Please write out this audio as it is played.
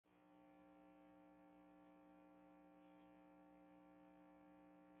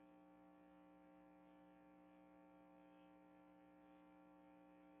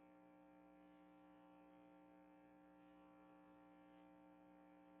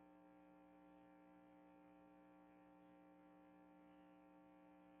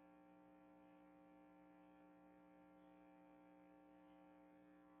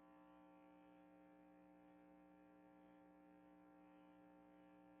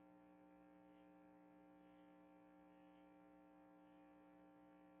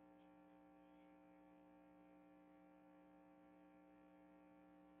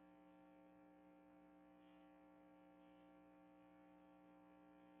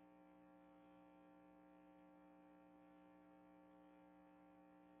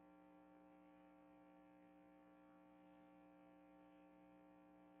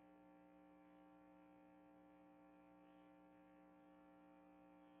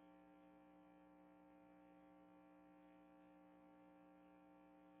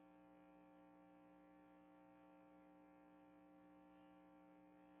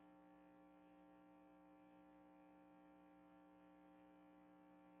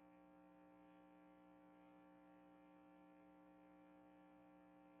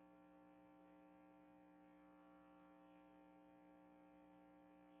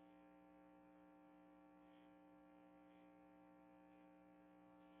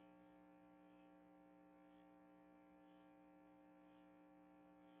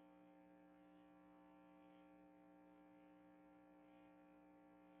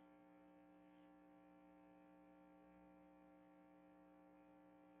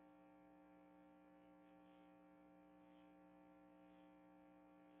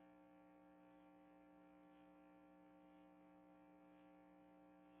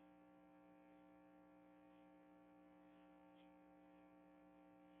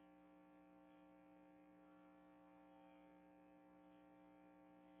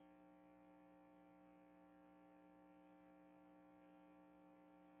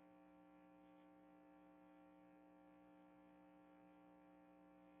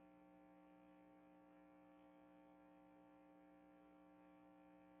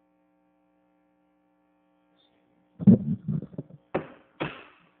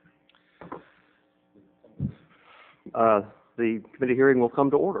The committee hearing will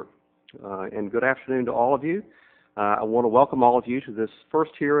come to order. And good afternoon to all of you. I want to welcome all of you to this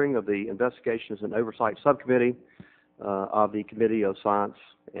first hearing of the Investigations and Oversight Subcommittee of the Committee of Science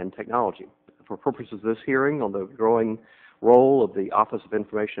and Technology. For purposes of this hearing on the growing role of the Office of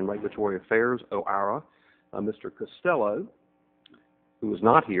Information and Regulatory Affairs, OIRA, Mr. Costello, who is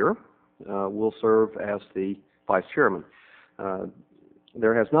not here, will serve as the Vice Chairman.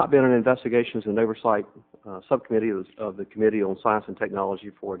 There has not been an Investigations and Oversight Subcommittee of the Committee on Science and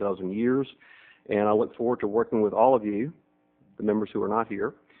Technology for a dozen years, and I look forward to working with all of you, the members who are not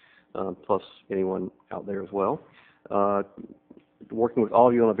here, plus anyone out there as well, working with all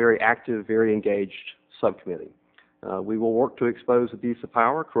of you on a very active, very engaged subcommittee. We will work to expose abuse of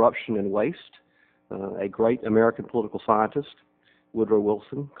power, corruption, and waste. A great American political scientist, Woodrow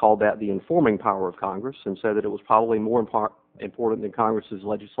Wilson, called that the informing power of Congress and said that it was probably more important than Congress's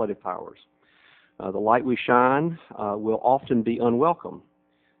legislative powers. The light we shine will often be unwelcome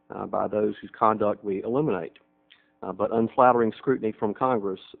by those whose conduct we eliminate, but unflattering scrutiny from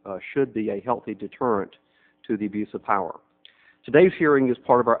Congress should be a healthy deterrent to the abuse of power. Today's hearing is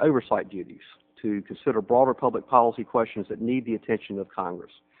part of our oversight duties to consider broader public policy questions that need the attention of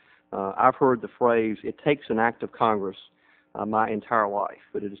Congress. I've heard the phrase, "It takes an act of Congress," my entire life,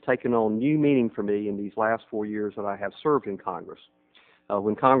 but it has taken on new meaning for me in these last 4 years that I have served in Congress.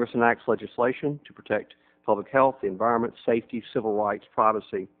 When Congress enacts legislation to protect public health, the environment, safety, civil rights,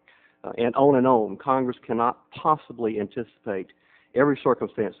 privacy, and on, Congress cannot possibly anticipate every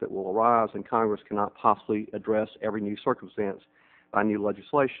circumstance that will arise, and Congress cannot possibly address every new circumstance by new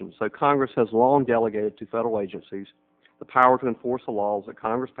legislation. So Congress has long delegated to federal agencies the power to enforce the laws that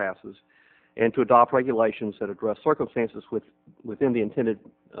Congress passes and to adopt regulations that address circumstances within the intended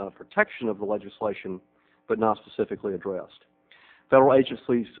protection of the legislation, but not specifically addressed. Federal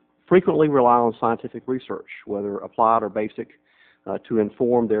agencies frequently rely on scientific research, whether applied or basic, to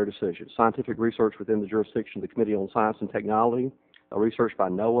inform their decisions. Scientific research within the jurisdiction of the Committee on Science and Technology, research by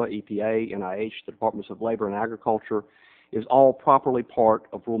NOAA, EPA, NIH, the Departments of Labor and Agriculture, is all properly part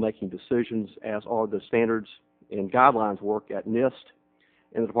of rulemaking decisions, as are the standards and guidelines work at NIST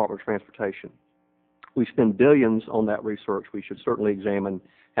and the Department of Transportation. We spend billions on that research. We should certainly examine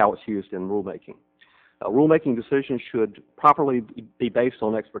how it's used in rulemaking. Rulemaking decisions should properly be based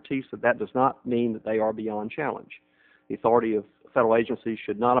on expertise, but that does not mean that they are beyond challenge. The authority of federal agencies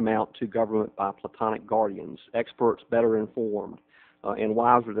should not amount to government by platonic guardians, experts better informed and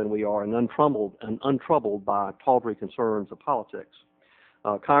wiser than we are, and untroubled by tawdry concerns of politics.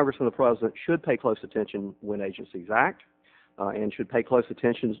 Congress and the President should pay close attention when agencies act, and should pay close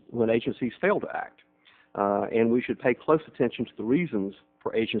attention when agencies fail to act. And we should pay close attention to the reasons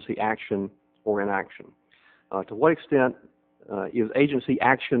for agency action or inaction. To what extent is agency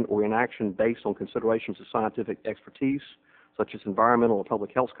action or inaction based on considerations of scientific expertise, such as environmental or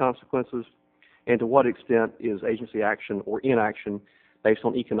public health consequences, and to what extent is agency action or inaction based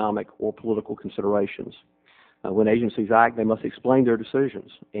on economic or political considerations? When agencies act, they must explain their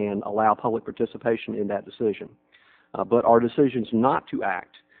decisions and allow public participation in that decision. But are decisions not to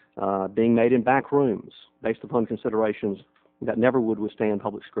act being made in back rooms based upon considerations that never would withstand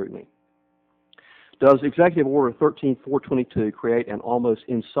public scrutiny? Does Executive Order 13422 create an almost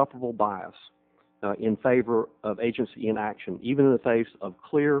insufferable bias in favor of agency inaction, even in the face of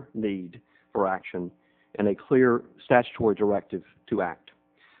clear need for action and a clear statutory directive to act?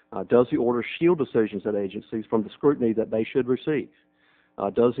 Does the order shield decisions at agencies from the scrutiny that they should receive?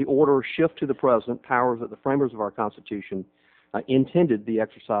 Does the order shift to the President powers that the framers of our Constitution intended be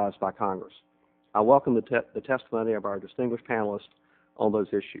exercised by Congress? I welcome the testimony of our distinguished panelists on those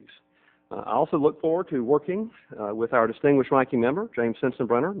issues. I also look forward to working with our distinguished ranking member, James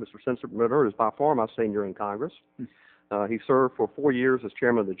Sensenbrenner. Mr. Sensenbrenner is by far my senior in Congress. He served for 4 years as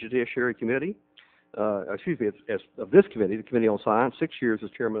chairman of the Judiciary Committee, of this committee, the Committee on Science, 6 years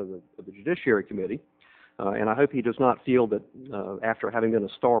as chairman of the Judiciary Committee. And I hope he does not feel that after having been a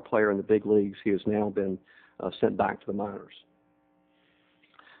star player in the big leagues, he has now been sent back to the minors.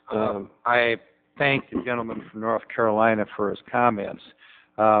 I thank the gentleman from North Carolina for his comments.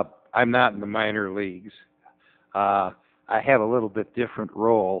 I'm not in the minor leagues. I have a little bit different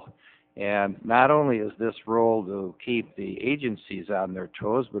role, and not only is this role to keep the agencies on their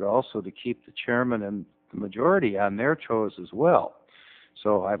toes, but also to keep the chairman and the majority on their toes as well.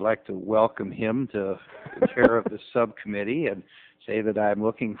 So I'd like to welcome him to the chair of the subcommittee and say that I'm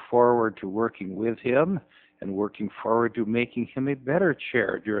looking forward to working with him and working forward to making him a better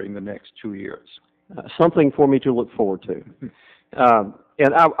chair during the next 2 years. Something for me to look forward to.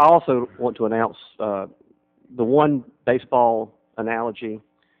 And I also want to announce the one baseball analogy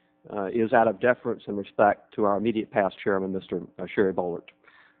is out of deference and respect to our immediate past chairman, Mr. Sherry Bollert.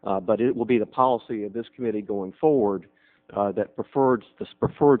 But it will be the policy of this committee going forward that preferred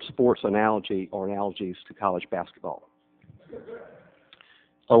sports analogy or analogies to college basketball.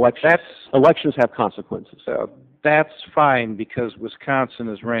 Elections have consequences. That's fine because Wisconsin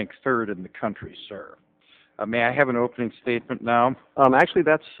is ranked third in the country, sir. May I have an opening statement now? Actually,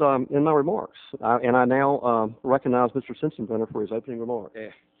 that's in my remarks. And I now recognize Mr. Sensenbrenner for his opening remarks.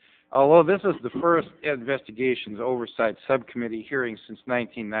 Although this is the first Investigations Oversight Subcommittee hearing since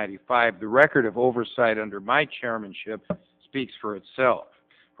 1995, the record of oversight under my chairmanship speaks for itself.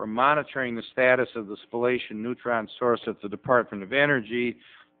 From monitoring the status of the spallation neutron source at the Department of Energy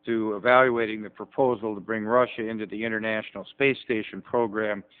to evaluating the proposal to bring Russia into the International Space Station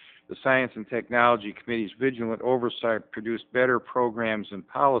program, the Science and Technology Committee's vigilant oversight produced better programs and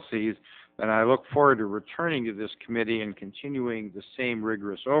policies, and I look forward to returning to this committee and continuing the same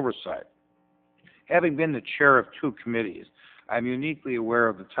rigorous oversight. Having been the chair of two committees, I'm uniquely aware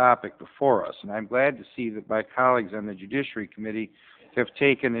of the topic before us, and I'm glad to see that my colleagues on the Judiciary Committee have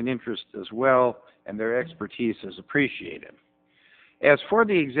taken an interest as well, and their expertise is appreciated. As for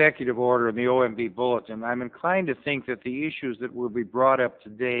the executive order and the OMB bulletin, I'm inclined to think that the issues that will be brought up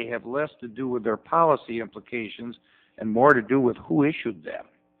today have less to do with their policy implications and more to do with who issued them.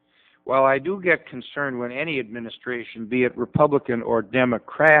 While I do get concerned when any administration, be it Republican or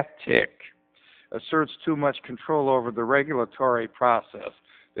Democratic, asserts too much control over the regulatory process,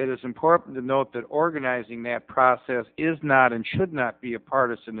 it is important to note that organizing that process is not and should not be a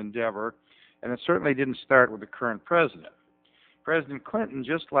partisan endeavor, and it certainly didn't start with the current president. President Clinton,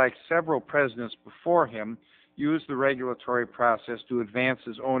 just like several presidents before him, used the regulatory process to advance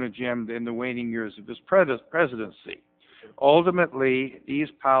his own agenda in the waning years of his presidency. Ultimately, these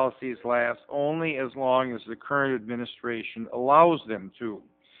policies last only as long as the current administration allows them to,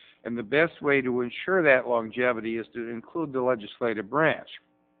 and the best way to ensure that longevity is to include the legislative branch.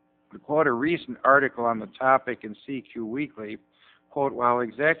 To quote a recent article on the topic in CQ Weekly, quote, "While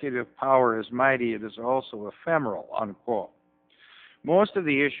executive power is mighty, it is also ephemeral," unquote. Most of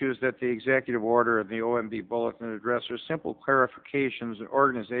the issues that the executive order and the OMB bulletin address are simple clarifications and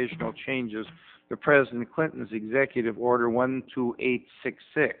organizational changes to President Clinton's executive order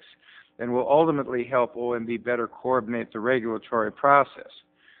 12866 and will ultimately help OMB better coordinate the regulatory process.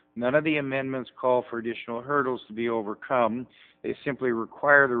 None of the amendments call for additional hurdles to be overcome. They simply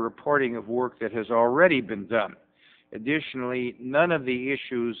require the reporting of work that has already been done. Additionally, none of the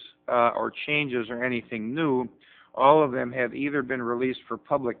issues or changes are anything new. All of them have either been released for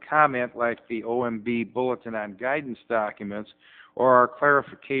public comment, like the OMB Bulletin on Guidance Documents, or are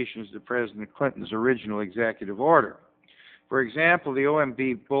clarifications to President Clinton's original executive order. For example, the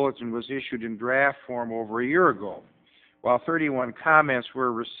OMB Bulletin was issued in draft form over a year ago. While 31 comments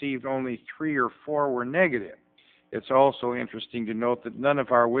were received, only 3 or 4 were negative. It's also interesting to note that none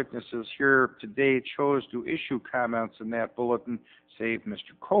of our witnesses here today chose to issue comments in that bulletin, save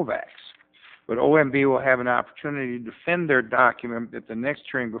Mr. Kovacs. But OMB will have an opportunity to defend their document at the next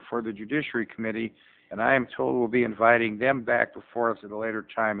hearing before the Judiciary Committee, and I am told we'll be inviting them back before us at a later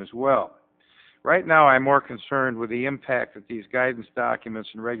time as well. Right now, I'm more concerned with the impact that these guidance documents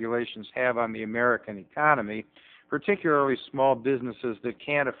and regulations have on the American economy, particularly small businesses that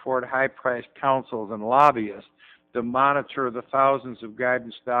can't afford high-priced counsels and lobbyists to monitor the thousands of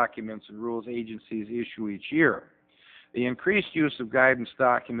guidance documents and rules agencies issue each year. The increased use of guidance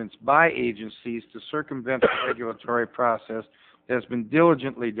documents by agencies to circumvent the regulatory process has been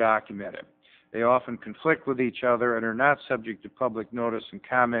diligently documented. They often conflict with each other and are not subject to public notice and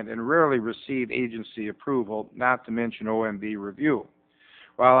comment and rarely receive agency approval, not to mention OMB review.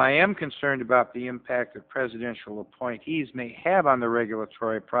 While I am concerned about the impact that presidential appointees may have on the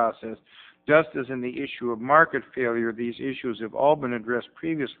regulatory process, just as in the issue of market failure, these issues have all been addressed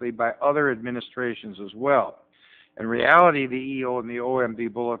previously by other administrations as well. In reality, the EO and the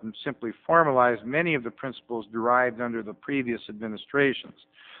OMB bulletin simply formalize many of the principles derived under the previous administrations.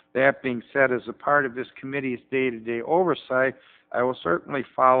 That being said, as a part of this committee's day-to-day oversight, I will certainly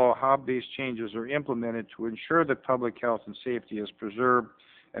follow how these changes are implemented to ensure that public health and safety is preserved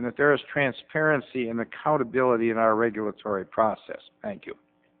and that there is transparency and accountability in our regulatory process. Thank you.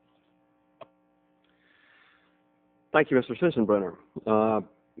 Thank you, Mr. Sensenbrenner.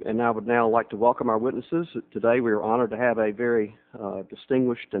 And I would now like to welcome our witnesses. Today we are honored to have a very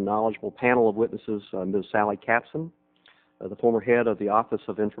distinguished and knowledgeable panel of witnesses, Ms. Sally Katzen, the former head of the Office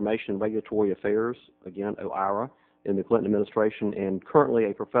of Information and Regulatory Affairs, again, OIRA, in the Clinton administration, and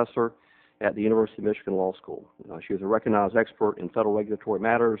currently a professor at the University of Michigan Law School. She is a recognized expert in federal regulatory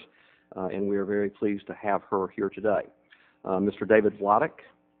matters, and we are very pleased to have her here today. Mr. David Vladeck,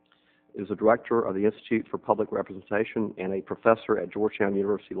 is the director of the Institute for Public Representation and a professor at Georgetown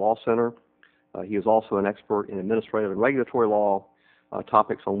University Law Center. He is also an expert in administrative and regulatory law,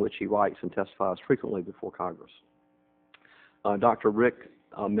 topics on which he writes and testifies frequently before Congress. Dr. Rick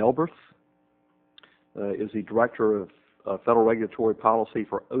Melberth is the director of Federal Regulatory Policy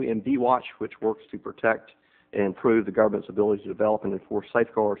for OMB Watch, which works to protect and improve the government's ability to develop and enforce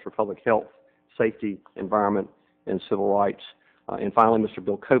safeguards for public health, safety, environment, and civil rights. And finally, Mr.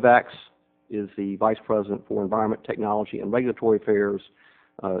 Bill Kovacs is the Vice President for Environment, Technology, and Regulatory Affairs,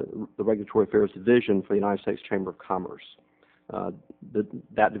 the Regulatory Affairs Division for the United States Chamber of Commerce.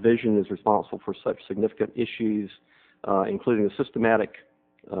 That division is responsible for such significant issues, including the systematic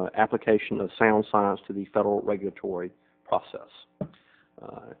application of sound science to the federal regulatory process.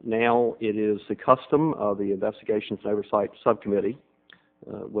 Now it is the custom of the Investigations and Oversight Subcommittee,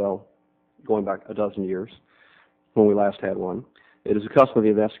 well, going back a dozen years when we last had one. It is the custom of the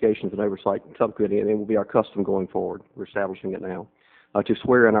Investigations and Oversight Subcommittee, and it will be our custom going forward. We're establishing it now, to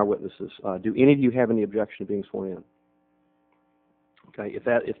swear in our witnesses. Do any of you have any objection to being sworn in? Okay,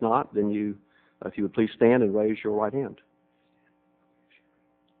 if not, then if you would please stand and raise your right hand.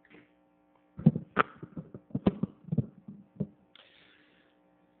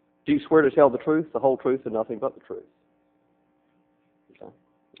 Do you swear to tell the truth, the whole truth, and nothing but the truth? Okay.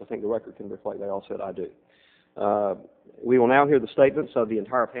 I think the record can reflect they all said I do. We will now hear the statements of the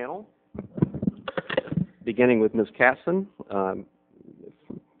entire panel, beginning with Ms. Katzen. To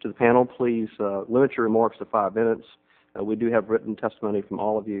the panel, please limit your remarks to 5 minutes. We do have written testimony from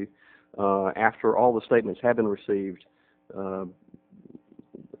all of you. After all the statements have been received, the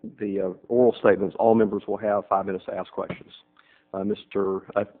oral statements, all members will have 5 minutes to ask questions. Ms.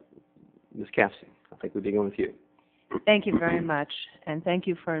 Katzen, I think we begin with you. Thank you very much, and thank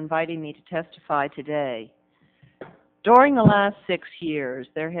you for inviting me to testify today. During the last 6 years,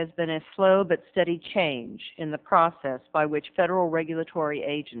 there has been a slow but steady change in the process by which federal regulatory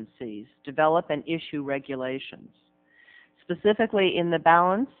agencies develop and issue regulations, specifically in the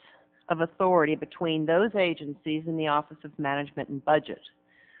balance of authority between those agencies and the Office of Management and Budget.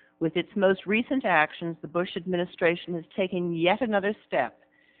 With its most recent actions, the Bush administration has taken yet another step,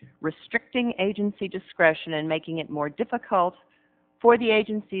 restricting agency discretion and making it more difficult for the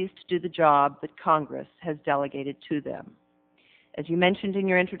agencies to do the job that Congress has delegated to them. As you mentioned in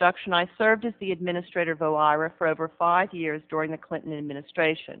your introduction, I served as the administrator of OIRA for over 5 years during the Clinton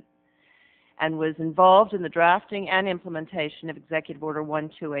administration and was involved in the drafting and implementation of Executive Order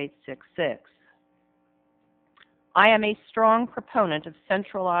 12866. I am a strong proponent of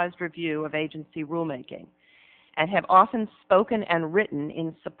centralized review of agency rulemaking and have often spoken and written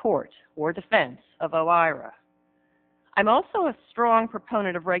in support or defense of OIRA. I'm also a strong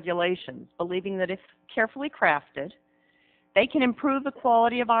proponent of regulations, believing that if carefully crafted, they can improve the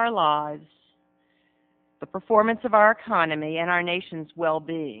quality of our lives, the performance of our economy, and our nation's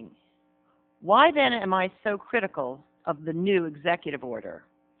well-being. Why then am I so critical of the new executive order?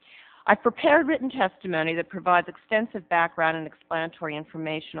 I've prepared written testimony that provides extensive background and explanatory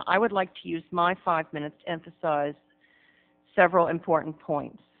information. I would like to use my 5 minutes to emphasize several important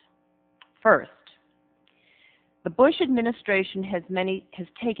points. First, the Bush administration has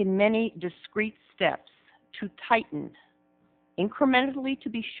taken many discrete steps to tighten, incrementally to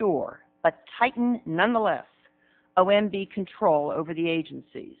be sure, but tighten nonetheless, OMB control over the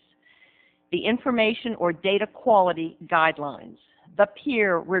agencies. The information or data quality guidelines, the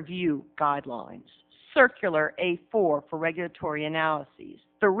peer review guidelines, Circular A4 for regulatory analyses,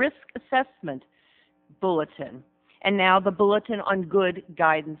 the risk assessment bulletin, and now the Bulletin on Good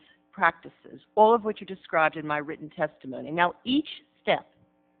Guidance Practices, all of which are described in my written testimony. Now, each step,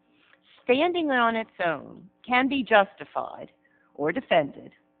 standing on its own, can be justified or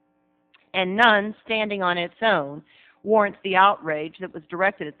defended, and none standing on its own warrants the outrage that was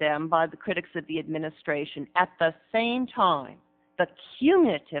directed at them by the critics of the administration. At the same time, the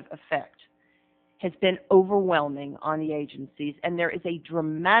cumulative effect has been overwhelming on the agencies, and there is a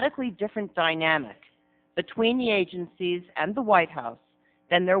dramatically different dynamic between the agencies and the White House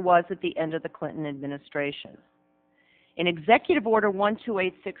than there was at the end of the Clinton administration. In Executive Order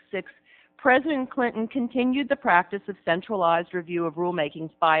 12866, President Clinton continued the practice of centralized review of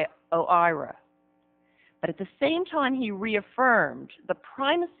rulemakings by OIRA. But at the same time, he reaffirmed the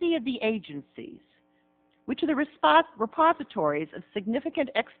primacy of the agencies, which are the repositories of significant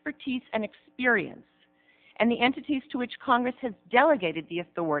expertise and experience, and the entities to which Congress has delegated the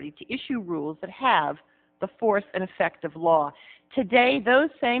authority to issue rules that have the force and effect of law. Today, those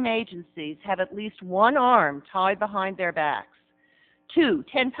same agencies have at least one arm tied behind their backs, 2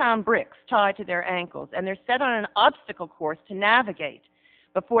 10-pound bricks tied to their ankles, and they're set on an obstacle course to navigate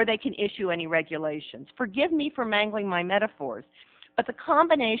before they can issue any regulations. Forgive me for mangling my metaphors, but the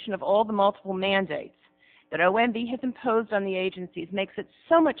combination of all the multiple mandates that OMB has imposed on the agencies makes it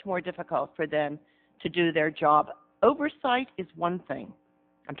so much more difficult for them to do their job. Oversight is one thing.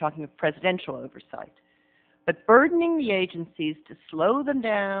 I'm talking of presidential oversight. But burdening the agencies to slow them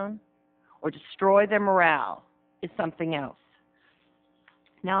down or destroy their morale is something else.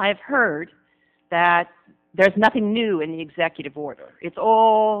 Now, I've heard that there's nothing new in the executive order. It's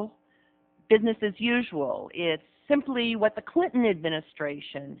all business as usual. It's simply what the Clinton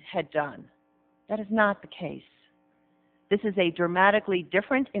administration had done. That is not the case. This is a dramatically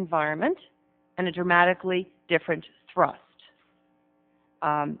different environment and a dramatically different thrust.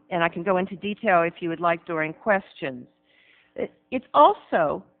 And I can go into detail if you would like during questions. It's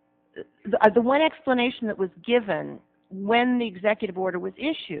also, the one explanation that was given when the executive order was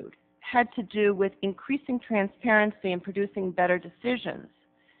issued had to do with increasing transparency and producing better decisions.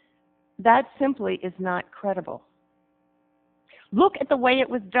 That simply is not credible. Look at the way it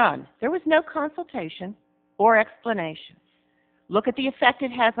was done. There was no consultation or explanation. Look at the effect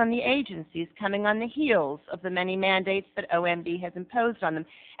it has on the agencies coming on the heels of the many mandates that OMB has imposed on them.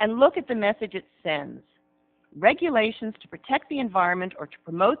 And look at the message it sends. Regulations to protect the environment or to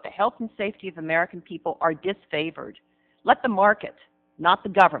promote the health and safety of American people are disfavored. Let the market, not the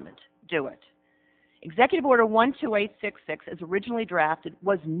government, do it. Executive Order 12866, as originally drafted,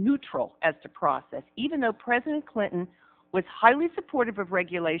 was neutral as to process, even though President Clinton was highly supportive of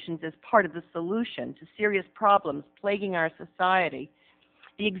regulations as part of the solution to serious problems plaguing our society.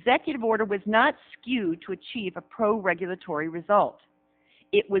 The executive order was not skewed to achieve a pro-regulatory result.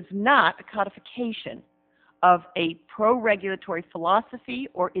 It was not a codification of a pro-regulatory philosophy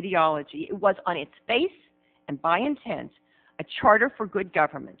or ideology. It was on its face and by intent a charter for good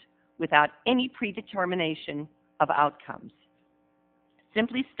government without any predetermination of outcomes.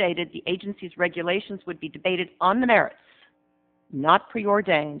 Simply stated, the agency's regulations would be debated on the merits, not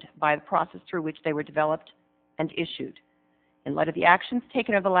preordained by the process through which they were developed and issued. In light of the actions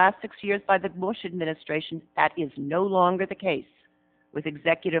taken over the last 6 years by the Bush administration, that is no longer the case with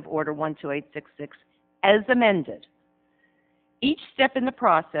Executive Order 12866 as amended. Each step in the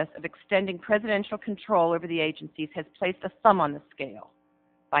process of extending presidential control over the agencies has placed a thumb on the scale.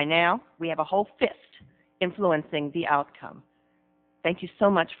 By now, we have a whole fist influencing the outcome. Thank you so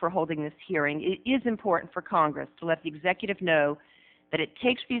much for holding this hearing. It is important for Congress to let the executive know that it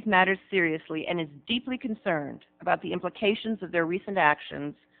takes these matters seriously and is deeply concerned about the implications of their recent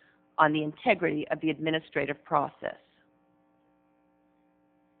actions on the integrity of the administrative process.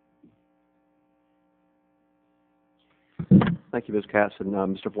 Thank you, Ms. Katzen.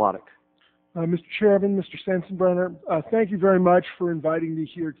 Mr. Vladeck. Mr. Chairman, Mr. Sensenbrenner, thank you very much for inviting me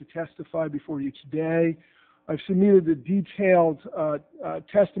here to testify before you today. I've submitted a detailed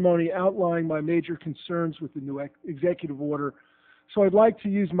testimony outlining my major concerns with the new executive order, so I'd like to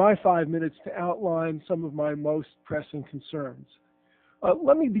use my 5 minutes to outline some of my most pressing concerns.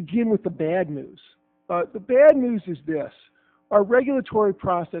 Let me begin with the bad news. The bad news is this. Our regulatory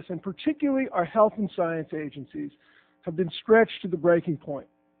process, and particularly our health and science agencies, have been stretched to the breaking point.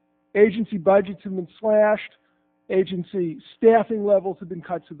 Agency budgets have been slashed, agency staffing levels have been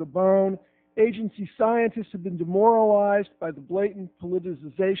cut to the bone, agency scientists have been demoralized by the blatant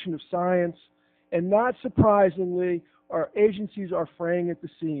politicization of science, and not surprisingly, our agencies are fraying at the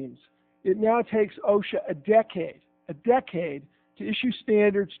seams. It now takes OSHA a decade to issue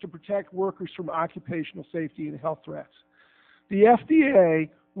standards to protect workers from occupational safety and health threats. The FDA,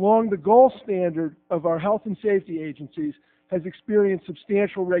 long the gold standard of our health and safety agencies, has experienced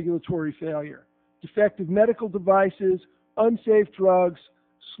substantial regulatory failure. Defective medical devices, unsafe drugs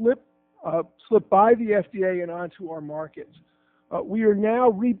slip by the FDA and onto our markets. We are now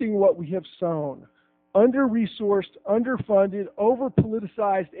reaping what we have sown. Under-resourced, underfunded,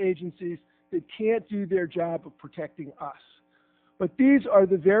 over-politicized agencies that can't do their job of protecting us. But these are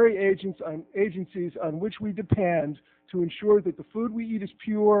the very agencies on which we depend to ensure that the food we eat is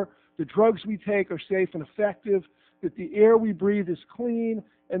pure, the drugs we take are safe and effective, that the air we breathe is clean,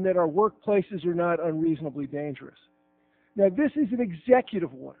 and that our workplaces are not unreasonably dangerous. Now, this is an executive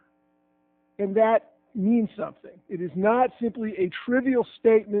order, and that means something. It is not simply a trivial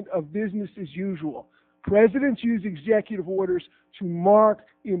statement of business as usual. Presidents use executive orders to mark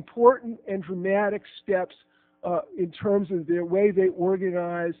important and dramatic steps in terms of their way they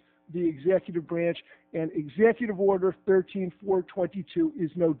organize the executive branch, and Executive Order 13422 is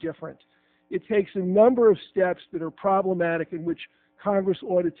no different. It takes a number of steps that are problematic and which Congress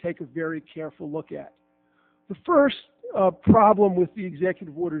ought to take a very careful look at. The first problem with the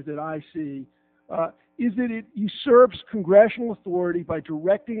executive order that I see is that it usurps congressional authority by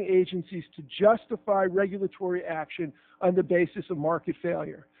directing agencies to justify regulatory action on the basis of market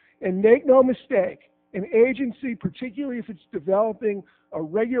failure. And make no mistake, an agency, particularly if it's developing a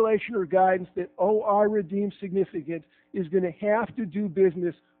regulation or guidance that OIRA deems significant, is going to have to do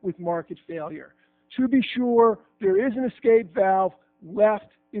business with market failure. To be sure, there is an escape valve left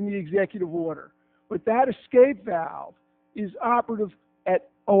in the executive order, but that escape valve is operative at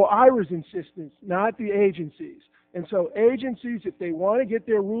OIRA's insistence, not the agencies. And so agencies, if they want to get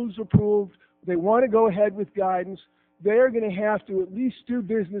their rules approved, they want to go ahead with guidance, they're going to have to at least do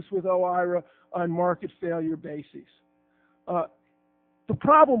business with OIRA on market failure bases. The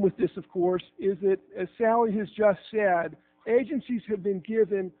problem with this, of course, is that, as Sally has just said, agencies have been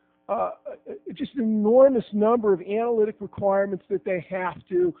given just an enormous number of analytic requirements that they have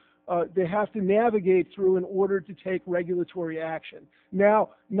to navigate through in order to take regulatory action. Now,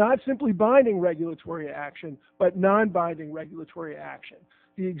 not simply binding regulatory action, but non-binding regulatory action.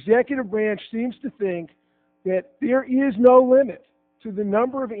 The executive branch seems to think that there is no limit to the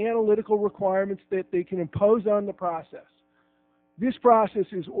number of analytical requirements that they can impose on the process. This process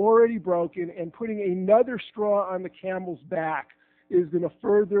is already broken, and putting another straw on the camel's back is going to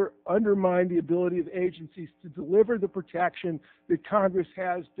further undermine the ability of agencies to deliver the protection that Congress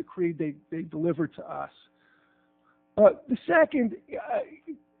has decreed they deliver to us. The second,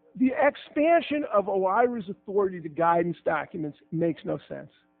 the expansion of OIRA's authority to guidance documents makes no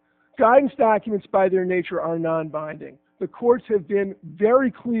sense. Guidance documents, by their nature, are non-binding. The courts have been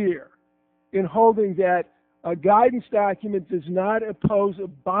very clear in holding that a guidance document does not impose a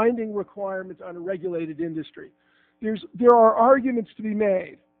binding requirement on a regulated industry. There are arguments to be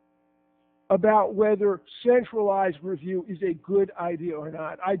made about whether centralized review is a good idea or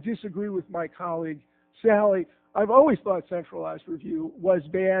not. I disagree with my colleague, Sally. I've always thought centralized review was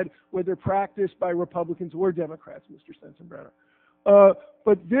bad, whether practiced by Republicans or Democrats, Mr. Sensenbrenner.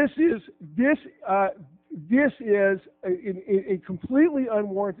 But this is a completely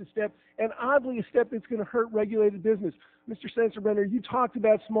unwarranted step, and oddly a step that's going to hurt regulated business. Mr. Sensenbrenner, you talked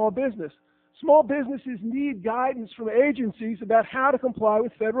about small business. Small businesses need guidance from agencies about how to comply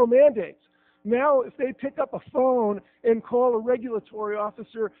with federal mandates. Now, if they pick up a phone and call a regulatory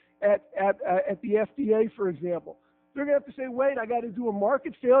officer at the FDA, for example, they're going to have to say, wait, I got to do a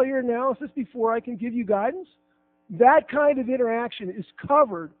market failure analysis before I can give you guidance? That kind of interaction is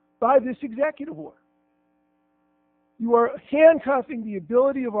covered by this executive order. You are handcuffing the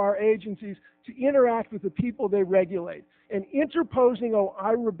ability of our agencies to interact with the people they regulate, and interposing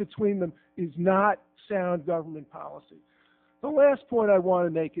OIRA between them is not sound government policy. The last point I want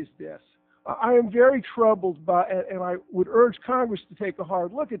to make is this. I am very troubled by, and I would urge Congress to take a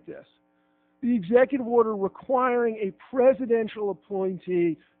hard look at this, the executive order requiring a presidential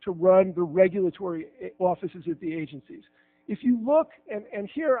appointee to run the regulatory offices at the agencies. If you look, and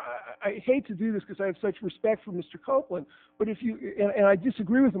here I hate to do this because I have such respect for Mr. Copeland, but if you, and I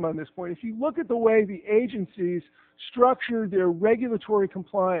disagree with him on this point, if you look at the way the agencies structure their regulatory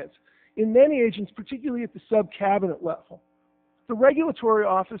compliance, in many agencies, particularly at the sub-cabinet level, the regulatory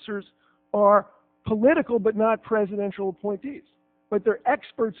officers are political but not presidential appointees, but they're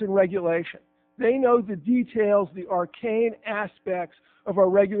experts in regulation. They know the details, the arcane aspects of our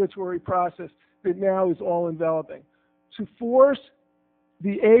regulatory process that now is all enveloping. To force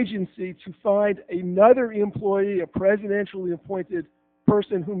the agency to find another employee, a presidentially appointed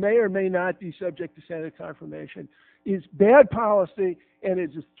person who may or may not be subject to Senate confirmation, is bad policy and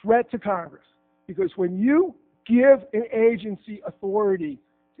is a threat to Congress. Because when you give an agency authority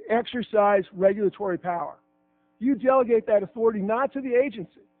to exercise regulatory power, you delegate that authority not to the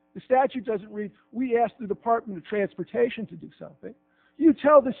agency. The statute doesn't read, we ask the Department of Transportation to do something. You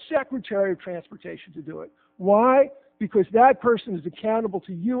tell the Secretary of Transportation to do it. Why? Because that person is accountable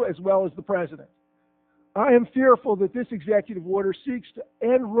to you as well as the President. I am fearful that this executive order seeks to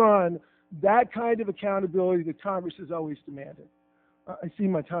end run that kind of accountability that Congress has always demanded. I see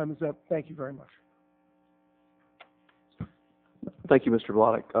my time is up. Thank you very much. Thank you, Mr.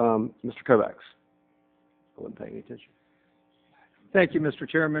 Vladeck. Mr. Kovacs. I wasn't paying any attention. Thank you, Mr.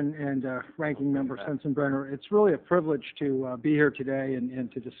 Chairman and Ranking Member Sensenbrenner. It's really a privilege to be here today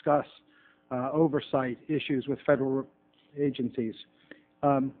and to discuss oversight issues with federal agencies.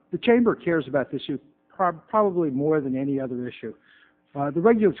 The Chamber cares about this issue probably more than any other issue. The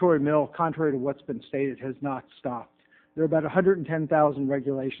regulatory mill, contrary to what's been stated, has not stopped. There are about 110,000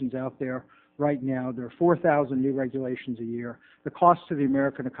 regulations out there right now. There are 4,000 new regulations a year. The cost to the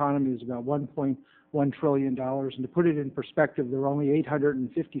American economy is about $1.1 $1 trillion. And to put it in perspective, there are only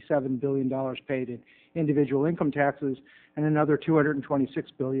 $857 billion paid in individual income taxes and another $226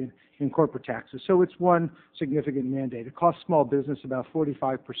 billion in corporate taxes. So it's one significant mandate. It costs small business about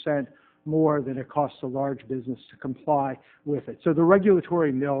 45% more than it costs a large business to comply with it. So the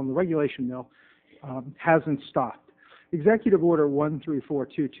regulatory mill and the regulation mill hasn't stopped. Executive Order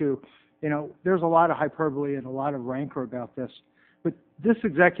 13422, you know, there's a lot of hyperbole and a lot of rancor about this, but this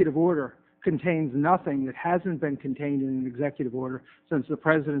executive order contains nothing that hasn't been contained in an executive order since the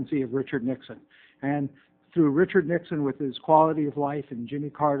presidency of Richard Nixon. And through Richard Nixon with his quality of life and Jimmy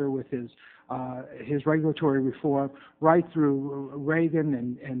Carter with his regulatory reform, right through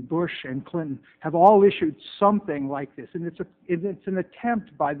Reagan and Bush and Clinton, have all issued something like this. And it's an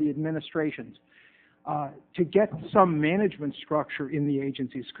attempt by the administrations to get some management structure in the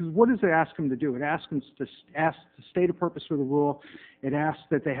agencies. Because what does it ask them to do? It asks them to state a purpose for the rule. It asks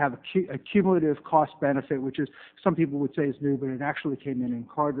that they have a cumulative cost benefit, which is, some people would say is new, but it actually came in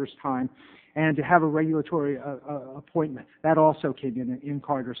Carter's time. And to have a regulatory appointment. That also came in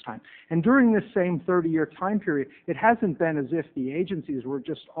Carter's time. And during this same 30-year time period, it hasn't been as if the agencies were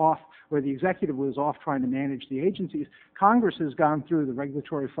just off, where the executive was off trying to manage the agencies. Congress has gone through the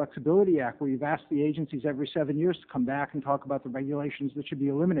Regulatory Flexibility Act, where you've asked the agencies every 7 years to come back and talk about the regulations that should be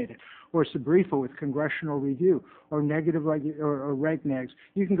eliminated, or SBREFA with congressional review, or negative or reg negs.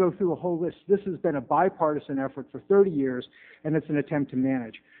 You can go through a whole list. This has been a bipartisan effort for 30 years, and it's an attempt to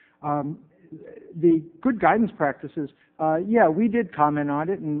manage. The good guidance practices, yeah, we did comment on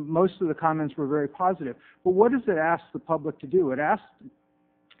it, and most of the comments were very positive. But what does it ask the public to do? It asks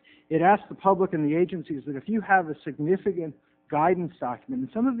the public and the agencies that if you have a significant guidance document, and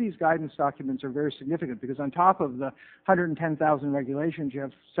some of these guidance documents are very significant because on top of the 110,000 regulations, you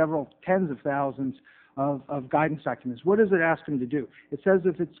have several tens of thousands of guidance documents. What does it ask them to do? It says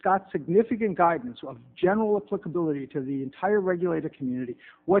if it's got significant guidance of general applicability to the entire regulated community,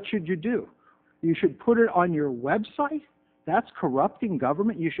 what should you do? You should put it on your website. That's corrupting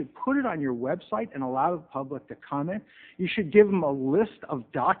government. You should put it on your website and allow the public to comment. You should give them a list of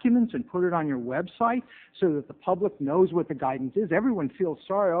documents and put it on your website so that the public knows what the guidance is. Everyone feels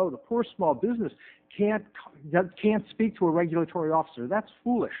sorry, oh, the poor small business can't speak to a regulatory officer. That's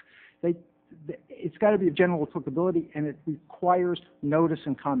foolish. It's got to be of general applicability, and it requires notice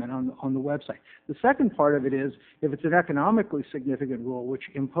and comment on the website. The second part of it is, if it's an economically significant rule, which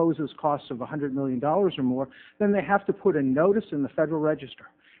imposes costs of $100 million or more, then they have to put a notice in the Federal Register,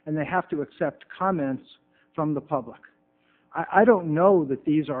 and they have to accept comments from the public. I don't know that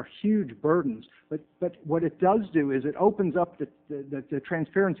these are huge burdens, but what it does do is it opens up the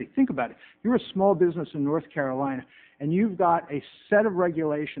transparency. Think about it. You're a small business in North Carolina, and you've got a set of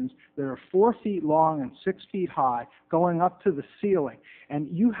regulations that are 4 feet long and 6 feet high, going up to the ceiling, and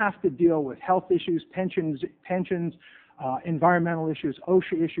you have to deal with health issues, pensions, environmental issues,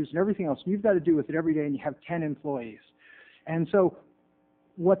 OSHA issues, and everything else. You've got to deal with it every day, and you have 10 employees. And so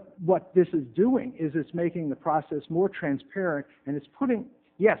what this is doing is it's making the process more transparent, and it's putting,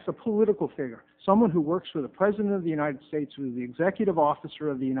 yes, a political figure, someone who works for the President of the United States, who is the executive officer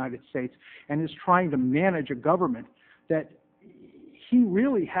of the United States, and is trying to manage a government that he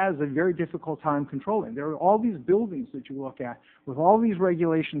really has a very difficult time controlling. There are all these buildings that you look at with all these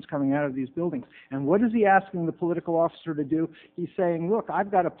regulations coming out of these buildings. And what is he asking the political officer to do? He's saying, look,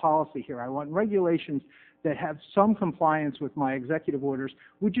 I've got a policy here. I want regulations that have some compliance with my executive orders.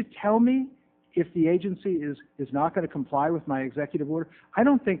 Would you tell me if the agency is not going to comply with my executive order? I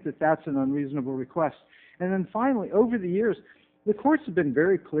don't think that that's an unreasonable request. And then finally, over the years, the courts have been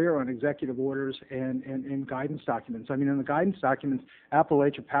very clear on executive orders and guidance documents. I mean, in the guidance documents,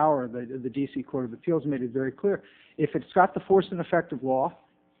 Appalachia Power, the D.C. Court of Appeals, made it very clear. If it's got the force and effect of law,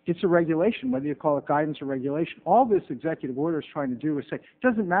 it's a regulation, whether you call it guidance or regulation. All this executive order is trying to do is say, it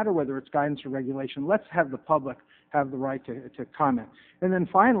doesn't matter whether it's guidance or regulation. Let's have the public have the right to comment. And then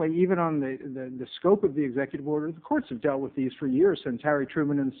finally, even on the scope of the executive order, the courts have dealt with these for years since Harry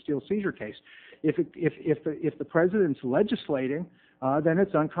Truman and the Steel Seizure case. If the president's legislating, then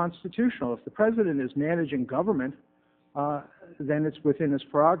it's unconstitutional. If the president is managing government, then it's within his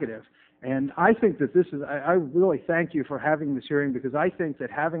prerogative. And I think that this is, I really thank you for having this hearing, because I think that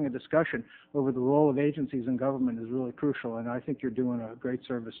having a discussion over the role of agencies in government is really crucial, and I think you're doing a great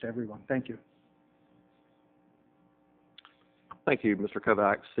service to everyone. Thank you. Thank you, Mr.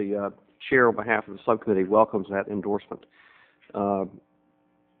 Kovacs. The chair, on behalf of the subcommittee, welcomes that endorsement.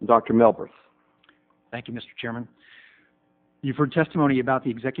 Dr. Melberth. Thank you, Mr. Chairman. You've heard testimony about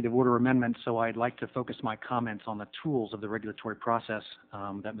the executive order amendment, so I'd like to focus my comments on the tools of the regulatory process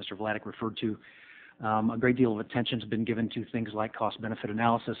that Mr. Vladeck referred to. A great deal of attention has been given to things like cost-benefit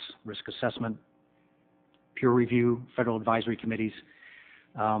analysis, risk assessment, peer review, federal advisory committees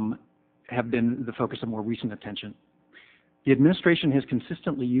have been the focus of more recent attention. The administration has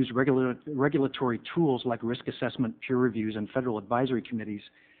consistently used regulatory tools like risk assessment, peer reviews, and federal advisory committees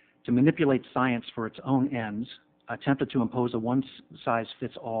to manipulate science for its own ends, attempted to impose a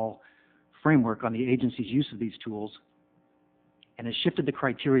one-size-fits-all framework on the agency's use of these tools, and has shifted the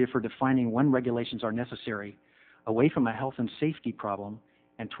criteria for defining when regulations are necessary away from a health and safety problem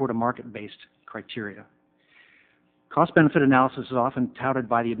and toward a market-based criteria. Cost-benefit analysis is often touted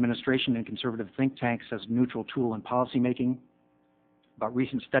by the administration and conservative think tanks as a neutral tool in policymaking, but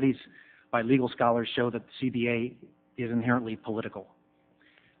recent studies by legal scholars show that the CBA is inherently political.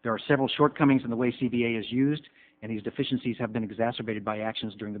 There are several shortcomings in the way CBA is used, and these deficiencies have been exacerbated by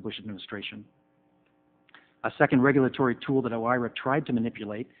actions during the Bush administration. A second regulatory tool that OIRA tried to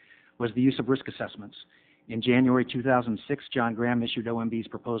manipulate was the use of risk assessments. In January 2006, John Graham issued OMB's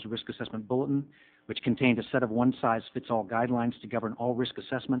proposed risk assessment bulletin, which contained a set of one-size-fits-all guidelines to govern all risk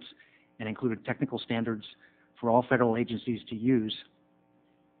assessments and included technical standards for all federal agencies to use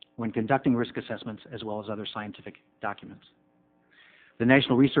when conducting risk assessments, as well as other scientific documents. The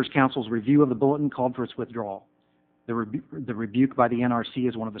National Research Council's review of the bulletin called for its withdrawal. The rebuke by the NRC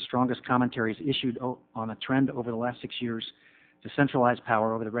is one of the strongest commentaries issued on a trend over the last 6 years to centralize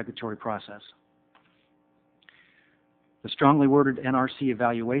power over the regulatory process. The strongly worded NRC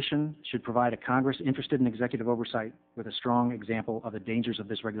evaluation should provide a Congress interested in executive oversight with a strong example of the dangers of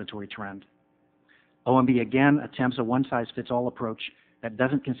this regulatory trend. OMB again attempts a one-size-fits-all approach that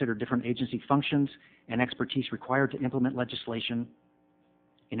doesn't consider different agency functions and expertise required to implement legislation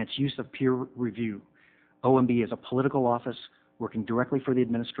in its use of peer review. OMB is a political office working directly for the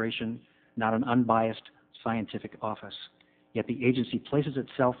administration, not an unbiased scientific office. Yet the agency places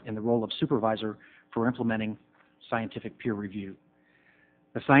itself in the role of supervisor for implementing scientific peer review.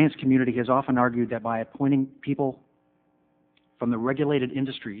 The science community has often argued that by appointing people from the regulated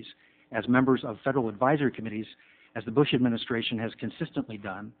industries as members of federal advisory committees, as the Bush administration has consistently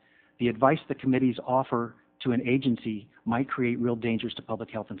done, the advice the committees offer to an agency might create real dangers to public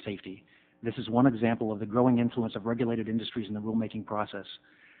health and safety. This is one example of the growing influence of regulated industries in the rulemaking process.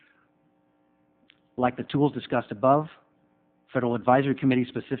 Like the tools discussed above, federal advisory committees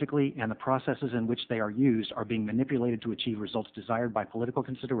specifically and the processes in which they are used are being manipulated to achieve results desired by political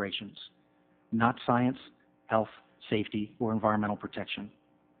considerations, not science, health, safety, or environmental protection.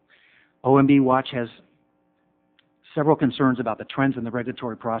 OMB Watch has several concerns about the trends in the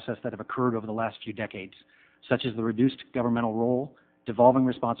regulatory process that have occurred over the last few decades, such as the reduced governmental role, devolving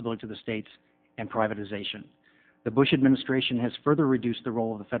responsibility to the states, and privatization. The Bush administration has further reduced the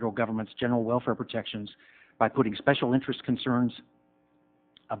role of the federal government's general welfare protections by putting special interest concerns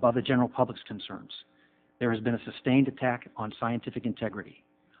above the general public's concerns. There has been a sustained attack on scientific integrity,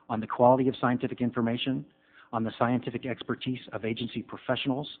 on the quality of scientific information, on the scientific expertise of agency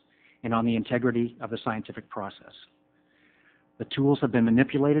professionals, and on the integrity of the scientific process. The tools have been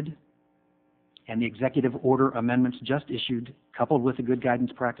manipulated, and the executive order amendments just issued, coupled with the Good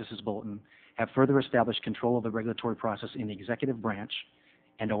Guidance Practices Bulletin, have further established control of the regulatory process in the executive branch,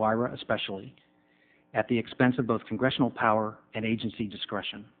 and OIRA especially, at the expense of both congressional power and agency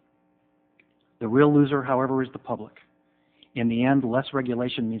discretion. The real loser, however, is the public. In the end, less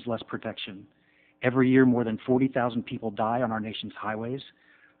regulation means less protection. Every year, more than 40,000 people die on our nation's highways.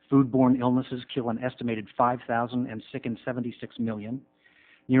 Foodborne illnesses kill an estimated 5,000 and sicken 76 million.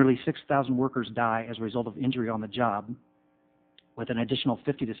 Nearly 6,000 workers die as a result of injury on the job, with an additional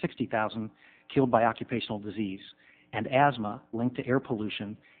 50 to 60,000 killed by occupational disease. And asthma, linked to air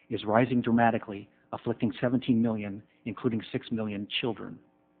pollution, is rising dramatically, afflicting 17 million, including 6 million children.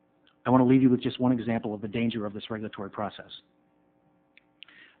 I want to leave you with just one example of the danger of this regulatory process.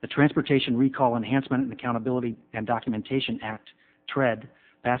 The Transportation Recall Enhancement and Accountability and Documentation Act, TREAD,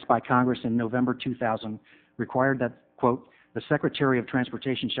 passed by Congress in November 2000, required that, quote, the Secretary of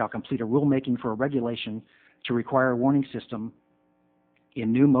Transportation shall complete a rulemaking for a regulation to require a warning system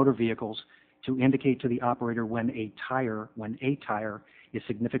in new motor vehicles to indicate to the operator when a tire is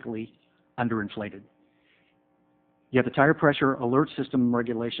significantly underinflated. Yet the tire pressure alert system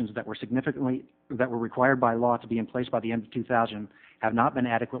regulations that were required by law to be in place by the end of 2000 have not been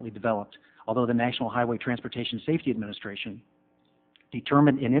adequately developed, although the National Highway Transportation Safety Administration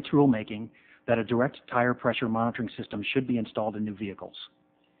determined in its rulemaking that a direct tire pressure monitoring system should be installed in new vehicles.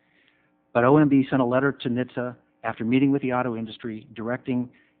 But OMB sent a letter to NHTSA after meeting with the auto industry, deciding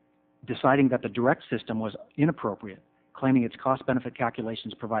that the direct system was inappropriate, claiming its cost-benefit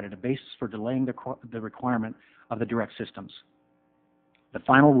calculations provided a basis for delaying the requirement of the direct systems. The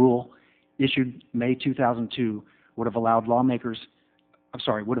final rule, issued May 2002, would have allowed lawmakers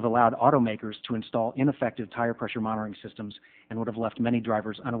would have allowed automakers to install ineffective tire pressure monitoring systems and would have left many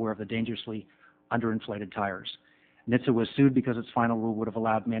drivers unaware of the dangerously underinflated tires. NHTSA was sued because its final rule would have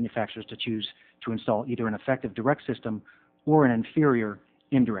allowed manufacturers to choose to install either an effective direct system or an inferior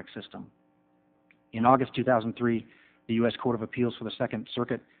indirect system. In August 2003, the U.S. Court of Appeals for the Second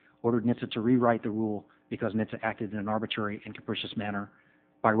Circuit ordered NHTSA to rewrite the rule because NHTSA acted in an arbitrary and capricious manner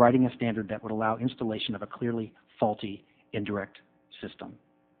by writing a standard that would allow installation of a clearly faulty indirect system.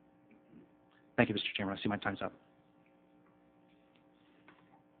 Thank you, Mr. Chairman. I see my time's up.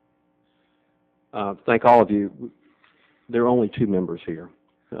 Thank all of you. There are only 2 members here,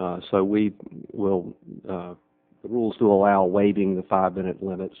 so we will, the rules do allow waiving the 5-minute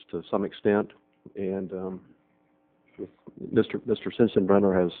limits to some extent, and Mr.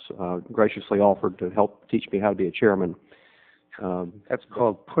 Sensenbrenner has graciously offered to help teach me how to be a chairman. That's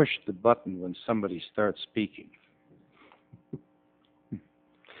called push the button when somebody starts speaking.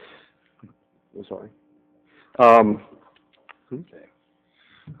 I'm sorry. Okay.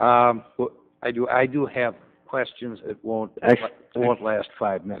 Well, I do have questions. It won't last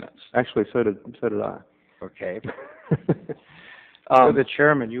 5 minutes. Actually, so did I. Okay. So the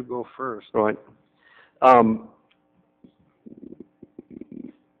chairman, you go first. Right.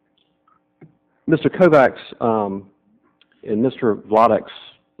 Mr. Kovacs, in Mr. Vladeck's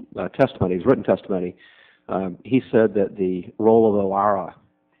testimony, his written testimony, he said that the role of OIRA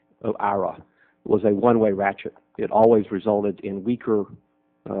was a one-way ratchet. It always resulted in weaker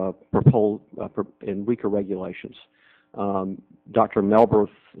weaker regulations. Dr. Melberth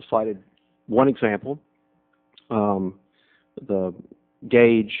cited one example, the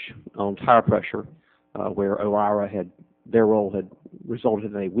gauge on tire pressure, where OIRA their role had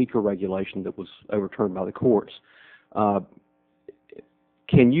resulted in a weaker regulation that was overturned by the courts.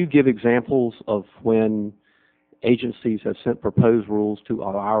 Can you give examples of when agencies have sent proposed rules to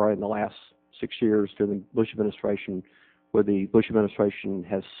OIRA in the last 6 years during the Bush administration, where the Bush administration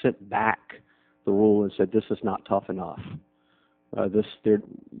has sent back the rule and said this is not tough enough?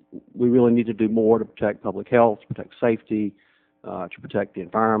 We really need to do more to protect public health, to protect safety, to protect the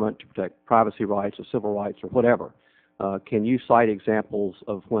environment, to protect privacy rights or civil rights or whatever. Can you cite examples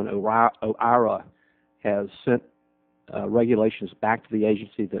of when OIRA has sent regulations back to the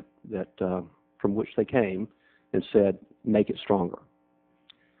agency that from which they came and said, make it stronger?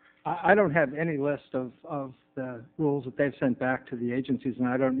 I don't have any list of the rules that they've sent back to the agencies, and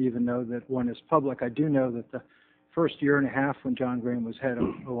I don't even know that one is public. I do know that the first year and a half when John Graham was head of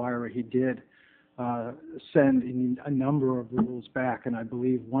OIRA, he did send a number of rules back, and I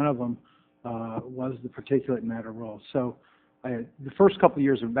believe one of them was the particulate matter rule. So the first couple of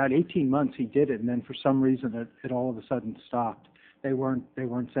years, about 18 months, he did it, and then for some reason it all of a sudden stopped. They weren't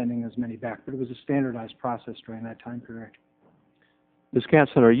sending as many back, but it was a standardized process during that time period. Ms.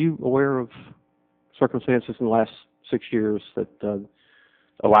 Katzen, are you aware of circumstances in the last 6 years that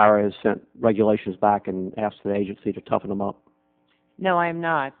OIRA has sent regulations back and asked the agency to toughen them up? No, I am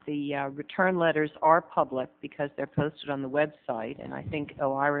not. The return letters are public because they're posted on the website, and I think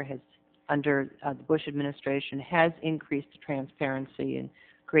OIRA has, under the Bush administration, has increased the transparency and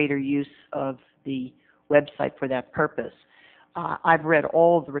greater use of the website for that purpose. I've read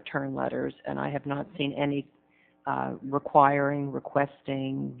all of the return letters, and I have not seen any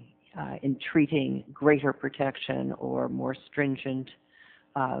requesting, entreating greater protection or more stringent,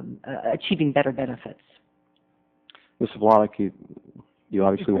 achieving better benefits. Mr. Vladeck, you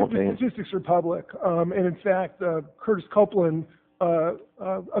obviously want to The answer. statistics are public, and in fact, Curtis Copeland of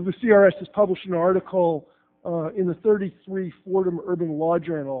the CRS has published an article in the 33 Fordham Urban Law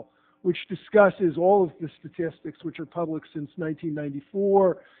Journal, which discusses all of the statistics which are public since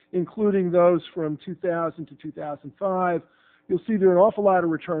 1994, including those from 2000 to 2005. You'll see there are an awful lot of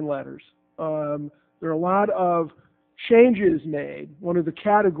return letters. There are a lot of changes made. One of the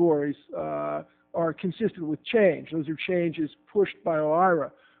categories are consistent with change. Those are changes pushed by OIRA.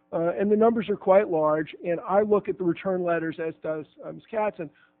 And the numbers are quite large, and I look at the return letters, as does Ms.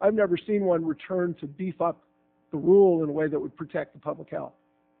 Katzen. I've never seen one return to beef up the rule in a way that would protect the public health.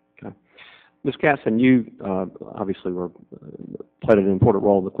 Okay. Ms. Katzen, you obviously played an important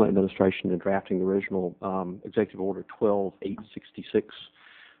role in the Clinton administration in drafting the original Executive Order 12866,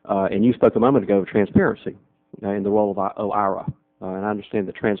 and you spoke a moment ago of transparency in the role of OIRA. And I understand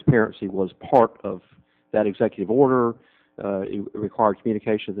that transparency was part of that executive order. It required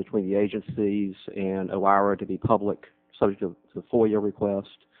communications between the agencies and OIRA to be public, subject to the FOIA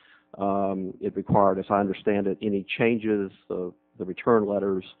request. It required, as I understand it, any changes, the return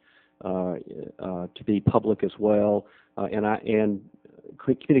letters, to be public as well, and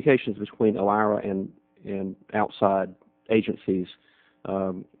communications between OIRA and outside agencies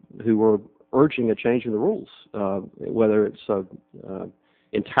who were urging a change in the rules, whether it's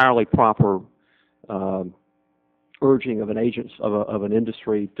entirely proper urging of an agent of an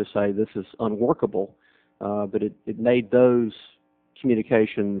industry to say this is unworkable, but it made those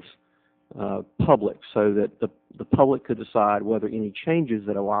communications public so that the public could decide whether any changes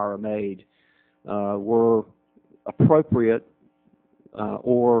that OIRA made were appropriate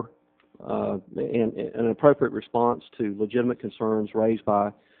or an appropriate response to legitimate concerns raised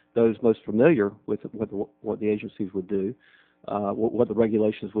by those most familiar with what the agencies would do, what the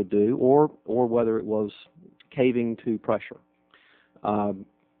regulations would do, or whether it was caving to pressure.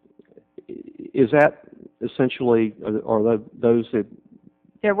 Is that essentially, are those the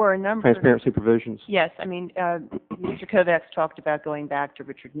There were a number transparency provisions? Yes, I mean, Mr. Kovacs talked about going back to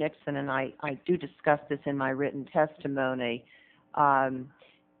Richard Nixon, and I do discuss this in my written testimony.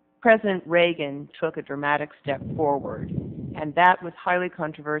 President Reagan took a dramatic step forward, and that was highly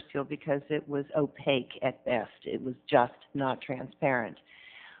controversial because it was opaque at best. It was just not transparent.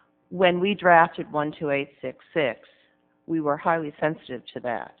 When we drafted 12866, we were highly sensitive to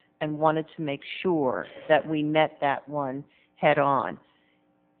that and wanted to make sure that we met that one head on.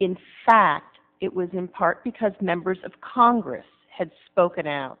 In fact, it was in part because members of Congress had spoken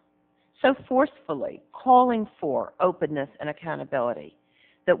out so forcefully, calling for openness and accountability,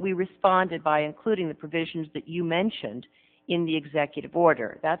 that we responded by including the provisions that you mentioned in the executive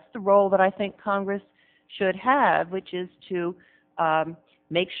order. That's the role that I think Congress should have, which is to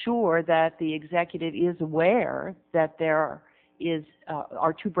make sure that the executive is aware that there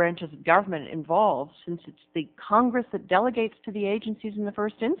are two branches of government involved, since it's the Congress that delegates to the agencies in the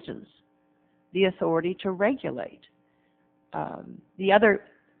first instance the authority to regulate. The other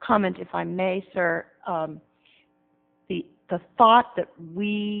comment, if I may, sir, the thought that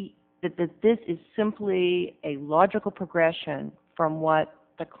this is simply a logical progression from what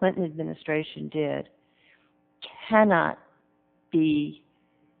the Clinton administration did cannot be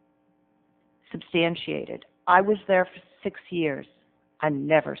substantiated. I was there for 6 years. I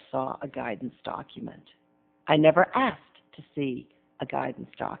never saw a guidance document. I never asked to see a guidance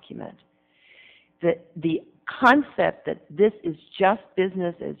document. The concept that this is just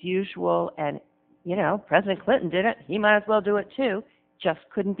business as usual and, you know, President Clinton did it, he might as well do it too, just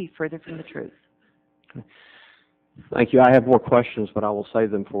couldn't be further from the truth. Thank you. I have more questions, but I will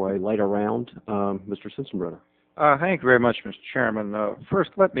save them for a later round. Mr. Sensenbrenner. Thank you very much, Mr. Chairman.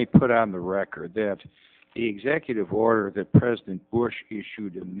 First, let me put on the record that the executive order that President Bush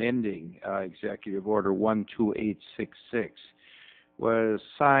issued amending Executive Order 12866 was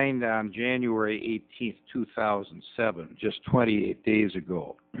signed on January 18th, 2007, just 28 days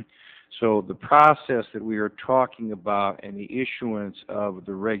ago. So the process that we are talking about and the issuance of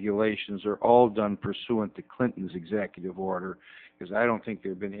the regulations are all done pursuant to Clinton's executive order, because I don't think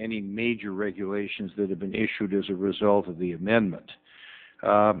there have been any major regulations that have been issued as a result of the amendment.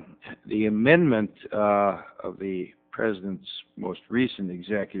 The amendment of the President's most recent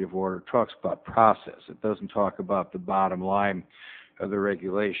executive order talks about process. It doesn't talk about the bottom line of the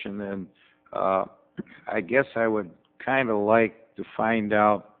regulation. And I guess I would kind of like to find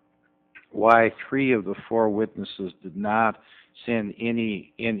out why 3 of the 4 witnesses did not send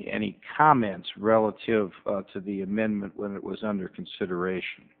any comments relative to the amendment when it was under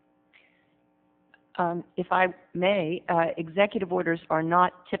consideration. If I may, executive orders are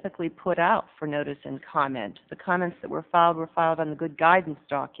not typically put out for notice and comment. The comments that were filed on the good guidance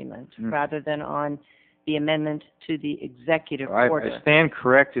document rather than on the amendment to the executive order. I stand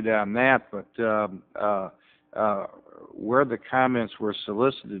corrected on that, but where the comments were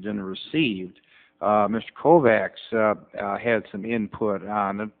solicited and received, Mr. Kovacs had some input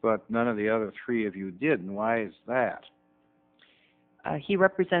on it, but none of the other 3 of you did. And why is that? He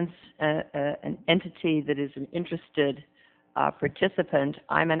represents an entity that is an interested participant.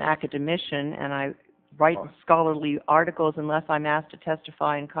 I'm an academician, and I write scholarly articles unless I'm asked to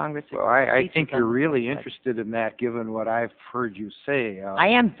testify in Congress. Well, I think you're really interested in that, given what I've heard you say. I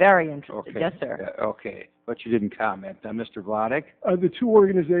am very interested, okay. yes, sir. Okay, but you didn't comment. Mr. Vladeck? The 2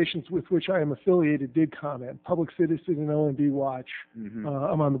 organizations with which I am affiliated did comment, Public Citizen and OMB Watch.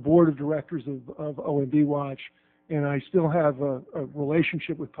 I'm on the board of directors of OMB Watch, and I still have a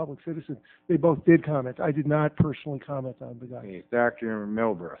relationship with Public Citizen. They both did comment. I did not personally comment on the guidance. Dr.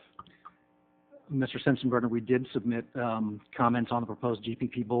 Melberth. Mr. Sensenbrenner, we did submit comments on the proposed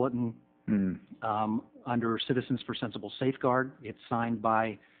GPP bulletin under Citizens for Sensible Safeguard. It's signed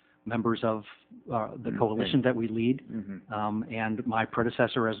by members of the coalition that we lead, and my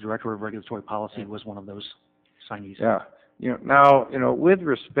predecessor as Director of Regulatory Policy was one of those signees. Yeah. Now, with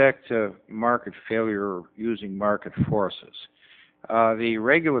respect to market failure or using market forces, The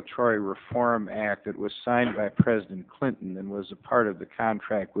Regulatory Reform Act that was signed by President Clinton and was a part of the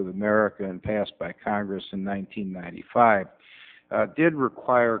contract with America and passed by Congress in 1995 did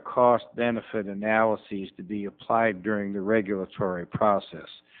require cost-benefit analyses to be applied during the regulatory process.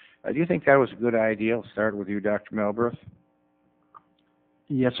 Do you think that was a good idea? I'll start with you, Dr. Melberth.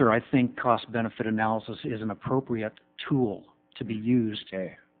 Yes, sir. I think cost-benefit analysis is an appropriate tool to be used,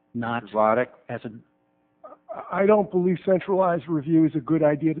 not Vladeck? as a... I don't believe centralized review is a good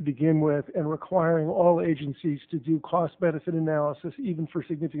idea to begin with, and requiring all agencies to do cost-benefit analysis, even for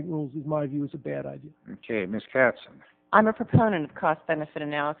significant rules, in my view, is a bad idea. Okay, Ms. Katzen. I'm a proponent of cost-benefit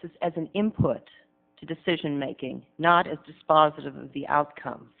analysis as an input to decision-making, not as dispositive of the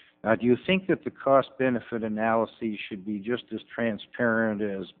outcome. Now, do you think that the cost-benefit analyses should be just as transparent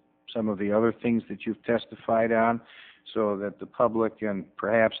as some of the other things that you've testified on, so that the public and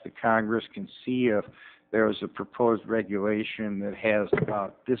perhaps the Congress can see if there is a proposed regulation that has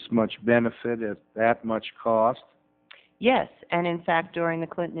about this much benefit at that much cost? Yes, and in fact, during the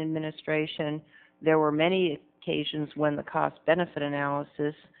Clinton administration, there were many occasions when the cost-benefit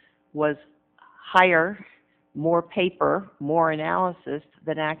analysis was higher, more paper, more analysis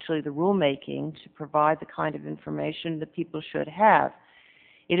than actually the rulemaking to provide the kind of information that people should have.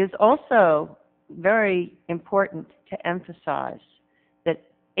 It is also very important to emphasize that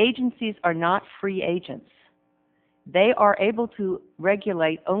agencies are not free agents. They are able to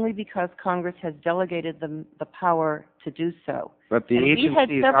regulate only because Congress has delegated them the power to do so. But the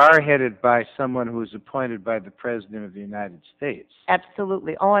agencies are headed by someone who is appointed by the President of the United States.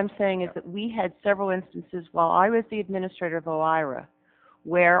 Absolutely. All I'm saying is that we had several instances while I was the administrator of OIRA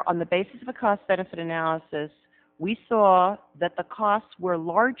where, on the basis of a cost-benefit analysis, we saw that the costs were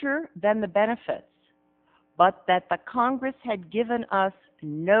larger than the benefits, but that the Congress had given us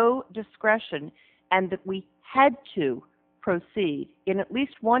no discretion and that we had to proceed. In at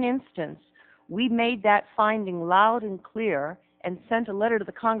least one instance, we made that finding loud and clear and sent a letter to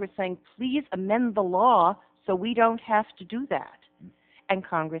the Congress saying, please amend the law so we don't have to do that. And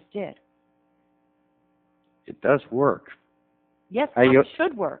Congress did. It does work. Yes, it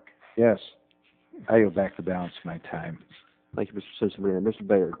should work. Yes. I yield back the balance of my time. Thank you, Mr. Sensenbrenner. Mr.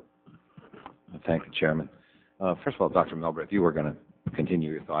 Baird. Thank you, Chairman. First of all, Dr. Melberth, if you were going to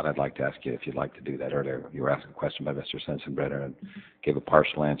continue your thought, I'd like to ask you if you'd like to do that. Earlier, you were asked a question by Mr. Sensenbrenner and gave a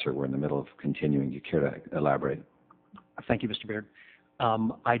partial answer. We're in the middle of continuing. Do you care to elaborate? Thank you, Mr. Baird.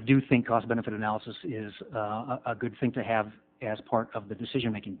 I do think cost-benefit analysis is a good thing to have as part of the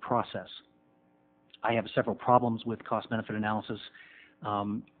decision-making process. I have several problems with cost-benefit analysis,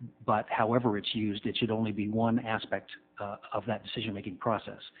 but however it's used, it should only be one aspect of that decision-making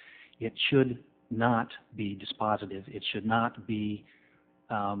process. It should not be dispositive. It should not be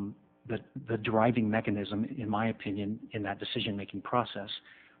the driving mechanism, in my opinion, in that decision-making process,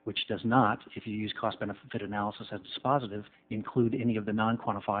 which does not, if you use cost-benefit analysis as dispositive, include any of the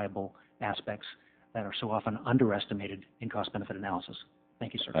non-quantifiable aspects that are so often underestimated in cost-benefit analysis.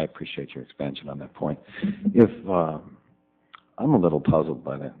 Thank you, sir. I appreciate your expansion on that point. If I'm a little puzzled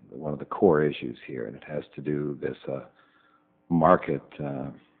by one of the core issues here, and it has to do with this market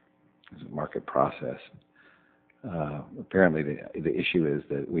process. Apparently, the issue is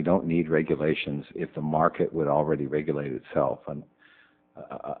that we don't need regulations if the market would already regulate itself. And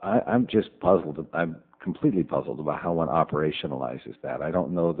I'm just puzzled. I'm completely puzzled about how one operationalizes that. I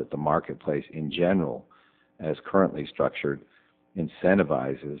don't know that the marketplace in general, as currently structured,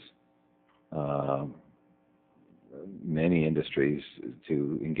 incentivizes many industries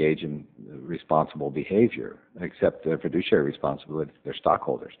to engage in responsible behavior, except their fiduciary responsibility to their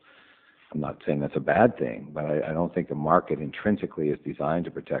stockholders. I'm not saying that's a bad thing, but I don't think the market intrinsically is designed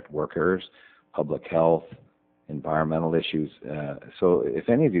to protect workers, public health, environmental issues. So if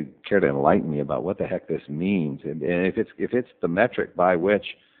any of you care to enlighten me about what the heck this means, and if it's the metric by which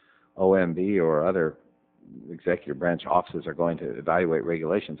OMB or other executive branch offices are going to evaluate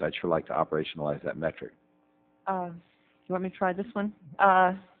regulations, I'd sure like to operationalize that metric. You want me to try this one?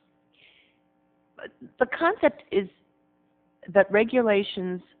 The concept is that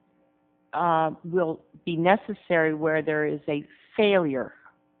regulations will be necessary where there is a failure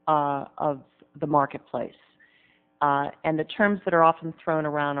of the marketplace. And the terms that are often thrown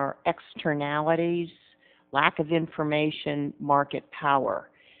around are externalities, lack of information, market power.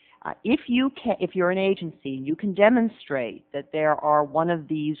 If you're an agency, you can demonstrate that there are one of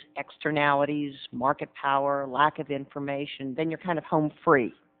these externalities, market power, lack of information, then you're kind of home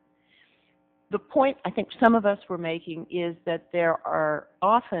free. The point I think some of us were making is that there are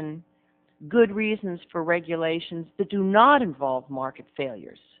often good reasons for regulations that do not involve market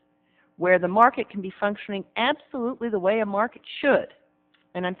failures. where the market can be functioning absolutely the way a market should,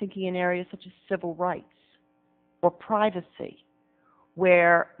 and I'm thinking in areas such as civil rights or privacy,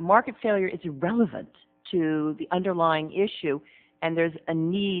 where market failure is irrelevant to the underlying issue and there's a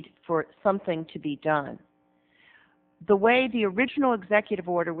need for something to be done. The way the original executive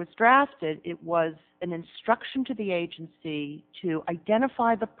order was drafted, it was an instruction to the agency to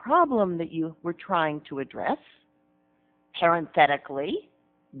identify the problem that you were trying to address. Parenthetically,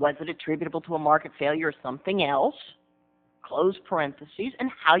 was it attributable to a market failure or something else? Close parentheses,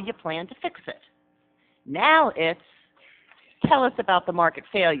 and how you plan to fix it. Now it's, tell us about the market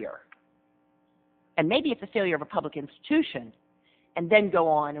failure. And maybe it's a failure of a public institution, and then go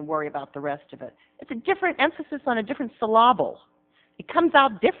on and worry about the rest of it. It's a different emphasis on a different syllable. It comes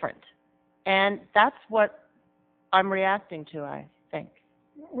out different. And that's what I'm reacting to, I think.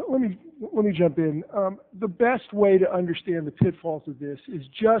 Let me jump in. The best way to understand the pitfalls of this is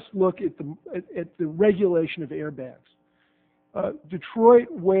just look at the regulation of airbags. Detroit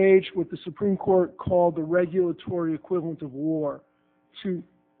waged what the Supreme Court called the regulatory equivalent of war to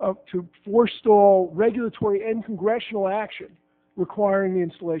forestall regulatory and congressional action requiring the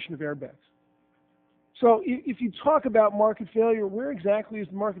installation of airbags. So if you talk about market failure, where exactly is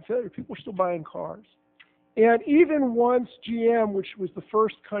the market failure? People are still buying cars. And even once GM, which was the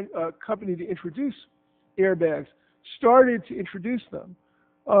first company to introduce airbags, started to introduce them,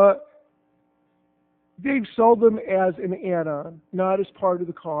 they've sold them as an add-on, not as part of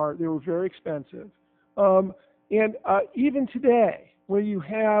the car. They were very expensive. Even today, when you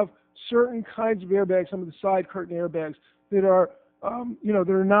have certain kinds of airbags, some of the side curtain airbags that are, that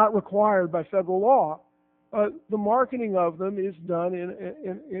are not required by federal law, the marketing of them is done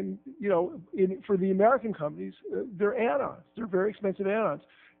for the American companies. They're add-ons. They're very expensive add-ons.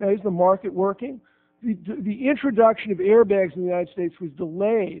 Now, is the market working? The introduction of airbags in the United States was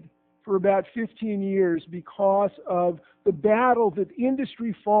delayed for about 15 years because of the battle that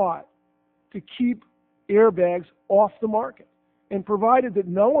industry fought to keep airbags off the market. And provided that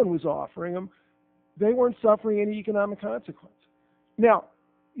no one was offering them, they weren't suffering any economic consequence. Now,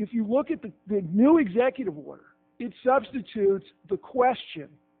 if you look at the new executive order, it substitutes the question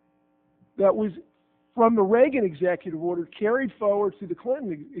that was from the Reagan executive order carried forward to the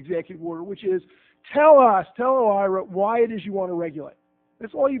Clinton executive order, which is, tell OIRA why it is you want to regulate.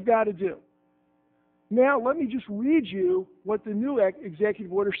 That's all you've got to do. Now, let me just read you what the new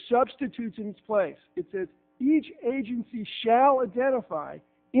executive order substitutes in its place. It says, each agency shall identify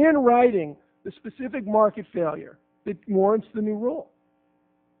in writing the specific market failure that warrants the new rule.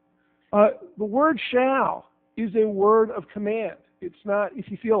 The word shall is a word of command. It's not if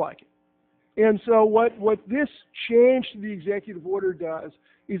you feel like it. And so what this change to the executive order does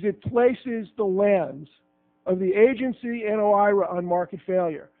is it places the lens of the agency and OIRA on market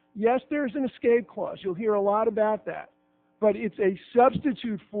failure. Yes, there's an escape clause. You'll hear a lot about that. But it's a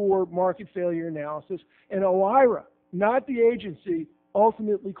substitute for market failure analysis, and OIRA, not the agency,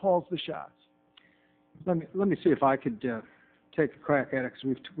 ultimately calls the shots. Let me see if I could take a crack at it,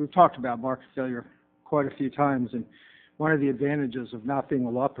 because we've talked about market failure quite a few times, and one of the advantages of not being a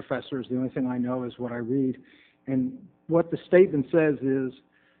law professor is the only thing I know is what I read. And what the statement says is,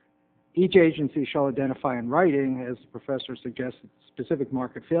 each agency shall identify in writing, as the professor suggests, specific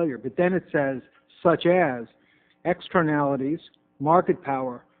market failure. But then it says, such as externalities, market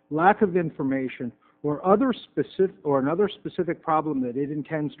power, lack of information, or another specific problem that it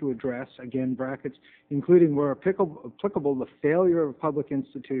intends to address, again brackets, including where applicable the failure of public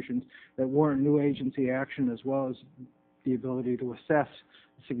institutions that warrant new agency action, as well as the ability to assess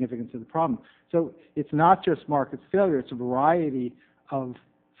the significance of the problem. So it's not just market failure, it's a variety of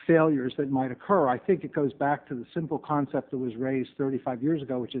failures that might occur. I think it goes back to the simple concept that was raised 35 years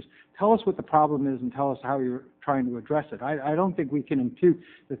ago, which is tell us what the problem is and tell us how you're trying to address it. I don't think we can impute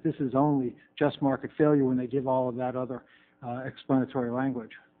that this is only just market failure when they give all of that other explanatory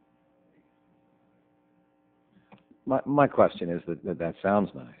language. My question is that sounds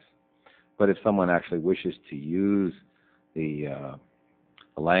nice, but if someone actually wishes to use the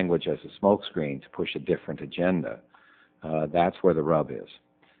language as a smokescreen to push a different agenda, that's where the rub is.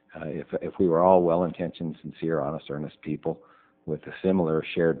 If we were all well-intentioned, sincere, honest, earnest people with a similar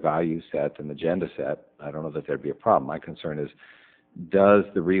shared value set and agenda set, I don't know that there'd be a problem. My concern is, does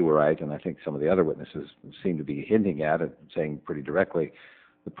the rewrite, and I think some of the other witnesses seem to be hinting at it, saying pretty directly,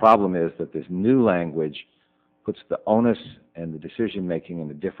 the problem is that this new language puts the onus and the decision-making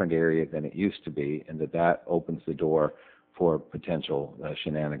in a different area than it used to be, and that opens the door for potential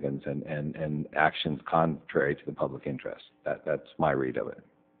shenanigans and actions contrary to the public interest. That's my read of it.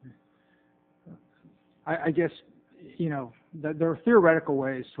 I guess, there are theoretical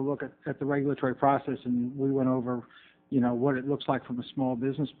ways to look at the regulatory process, and we went over, what it looks like from a small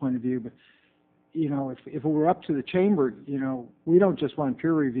business point of view. But, if it were up to the chamber, we don't just want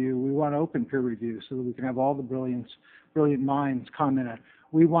peer review, we want open peer review so that we can have all the brilliant minds comment on it.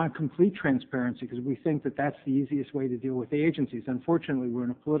 We want complete transparency because we think that that's the easiest way to deal with the agencies. Unfortunately, we're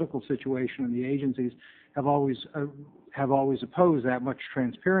in a political situation, and the agencies have always opposed that much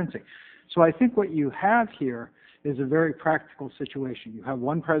transparency. So I think what you have here is a very practical situation. You have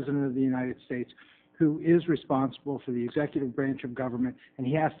one president of the United States who is responsible for the executive branch of government, and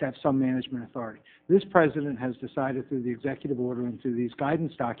he has to have some management authority. This president has decided through the executive order and through these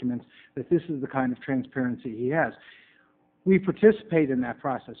guidance documents that this is the kind of transparency he has. We participate in that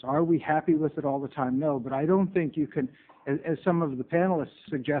process. Are we happy with it all the time? No, but I don't think you can, as some of the panelists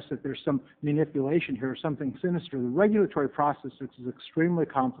suggest, that there's some manipulation here or something sinister. The regulatory process is extremely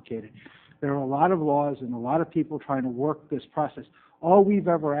complicated. There are a lot of laws and a lot of people trying to work this process. All we've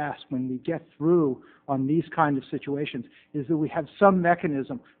ever asked when we get through on these kind of situations is that we have some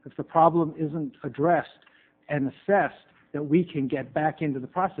mechanism, if the problem isn't addressed and assessed, that we can get back into the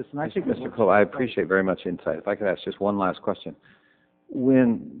process. And I think Mr. Cole, I appreciate very much insight. If I could ask just one last question.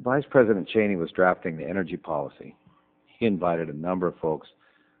 When Vice President Cheney was drafting the energy policy, he invited a number of folks,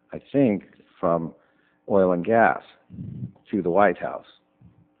 I think, from oil and gas to the White House.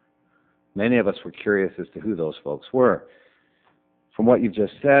 Many of us were curious as to who those folks were. From what you've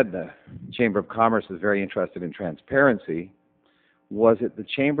just said, the Chamber of Commerce is very interested in transparency. Was it the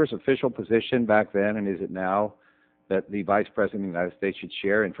Chamber's official position back then, and is it now, that the Vice President of the United States should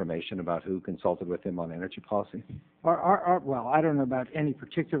share information about who consulted with him on energy policy? Well, I don't know about any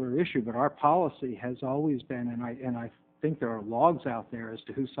particular issue, but our policy has always been, and I think there are logs out there as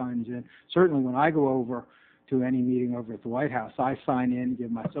to who signs in. Certainly when I go over to any meeting over at the White House, I sign in,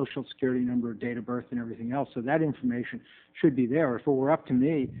 give my social security number, date of birth, and everything else. So that information should be there. If it were up to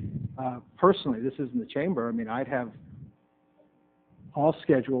me, personally, this isn't the chamber. I mean, I'd have all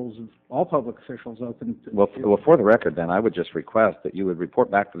schedules of all public officials open. Well, for the record, then, I would just request that you would report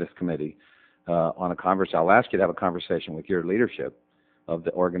back to this committee on a conversation. I'll ask you to have a conversation with your leadership of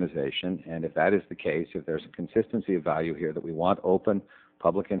the organization, and if that is the case, if there's a consistency of value here that we want open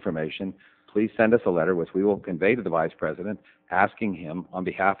public information, please send us a letter which we will convey to the Vice President, asking him on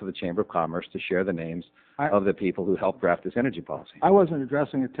behalf of the Chamber of Commerce to share the names of the people who helped draft this energy policy. I wasn't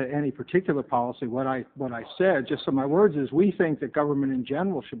addressing it to any particular policy. What I said, just so my words, is we think that government in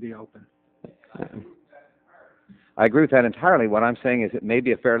general should be open. I agree with that entirely. What I'm saying is it may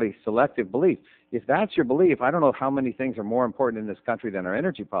be a fairly selective belief. If that's your belief, I don't know how many things are more important in this country than our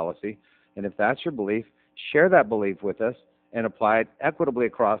energy policy, and if that's your belief, share that belief with us and apply it equitably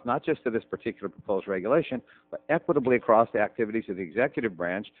across, not just to this particular proposed regulation, but equitably across the activities of the executive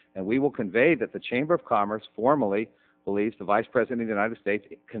branch, and we will convey that the Chamber of Commerce formally believes the Vice President of the United States,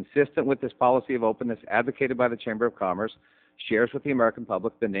 consistent with this policy of openness advocated by the Chamber of Commerce, shares with the American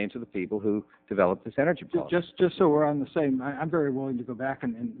public the names of the people who developed this energy policy. Just so we're on the same, I'm very willing to go back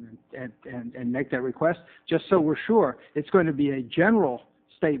and make that request, just so we're sure it's going to be a general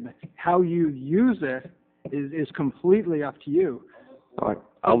statement. How you use it is completely up to you. All right.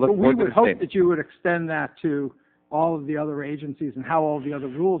 I'll look but we forward to would the hope statement. that you would extend that to all of the other agencies and how all the other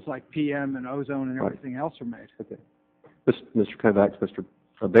rules like PM and ozone and everything else are made. Okay. Mr. Kovacs, Mr.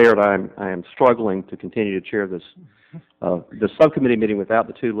 Baird, I am struggling to continue to chair this subcommittee meeting without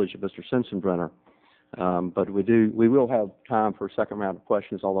the tutelage of Mr. Sensenbrenner. But we will have time for a second round of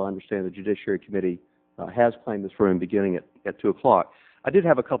questions, although I understand the Judiciary Committee has claimed this room beginning at 2 o'clock. I did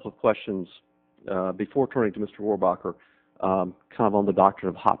have a couple of questions before turning to Mr. Warbacher, kind of on the doctrine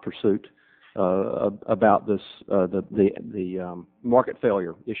of hot pursuit about this the market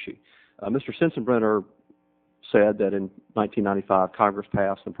failure issue. Mr. Sensenbrenner said that in 1995 Congress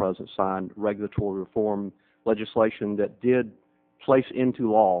passed and the President signed regulatory reform legislation that did place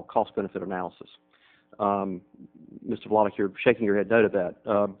into law cost-benefit analysis. Mr. Vladeck, you're shaking your head no to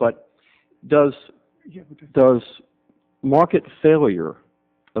that. But does market failure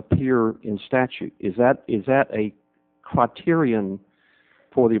appear in statute? Is that a criterion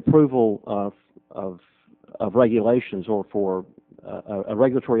for the approval of regulations or for a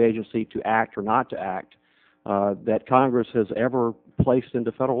regulatory agency to act or not to act that Congress has ever placed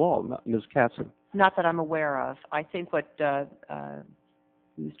into federal law? Ms. Katzen? Not that I'm aware of. I think what Mr.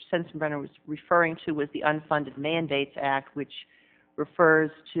 Sensenbrenner was referring to was the Unfunded Mandates Act, which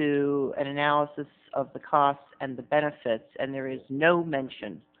refers to an analysis of the costs and the benefits, and there is no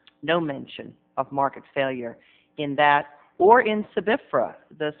mention of market failure in that or in SBIFRA,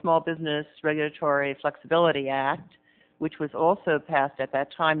 the Small Business Regulatory Flexibility Act, which was also passed at that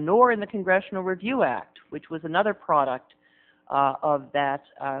time, nor in the Congressional Review Act, which was another product of that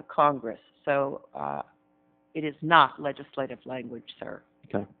Congress. So it is not legislative language, sir.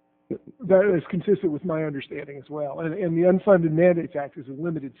 Okay. That is consistent with my understanding as well. And the Unfunded Mandates Act is a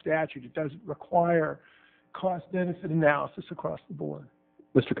limited statute. It doesn't require cost-benefit analysis across the board.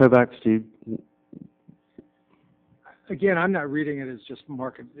 Mr. Kovacs, do you? Again, I'm not reading it as just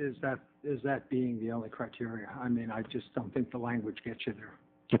market, is that being the only criteria? I mean, I just don't think the language gets you there.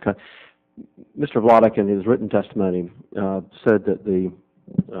 Okay. Mr. Vladeck, in his written testimony, said that the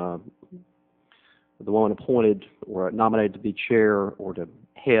woman appointed or nominated to be chair or to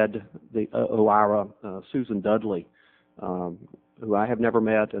head the OIRA, Susan Dudley, who I have never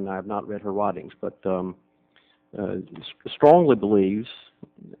met and I have not read her writings, but strongly believes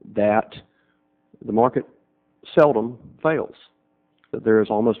that the market seldom fails, that there is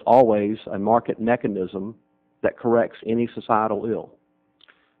almost always a market mechanism that corrects any societal ill.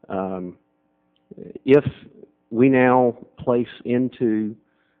 If we now place into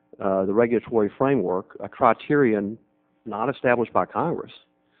the regulatory framework a criterion not established by Congress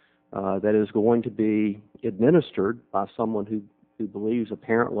that is going to be administered by someone who believes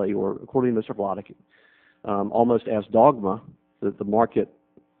apparently, or according to Mr. Vladeck, almost as dogma, that the market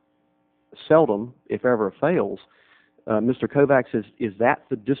seldom, if ever, fails. Mr. Kovacs, is that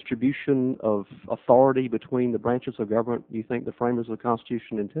the distribution of authority between the branches of government you think the framers of the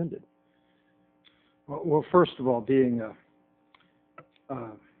Constitution intended? Well, first of all, being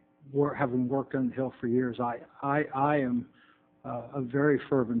having worked on the Hill for years, I am a very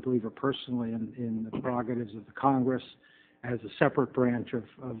fervent believer personally in the prerogatives of the Congress as a separate branch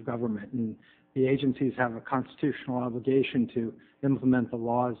of government, and the agencies have a constitutional obligation to implement the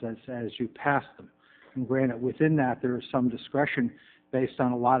laws as you pass them. And granted, within that there is some discretion based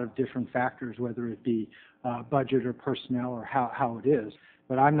on a lot of different factors, whether it be budget or personnel or how it is.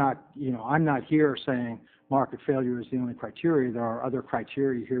 But I'm not here saying market failure is the only criteria. There are other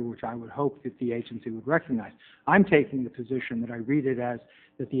criteria here which I would hope that the agency would recognize. I'm taking the position that I read it as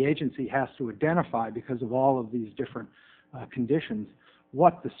that the agency has to identify, because of all of these different conditions,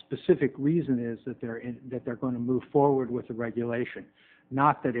 what the specific reason is that they're going to move forward with the regulation.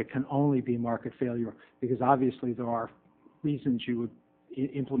 Not that it can only be market failure, because obviously there are reasons you would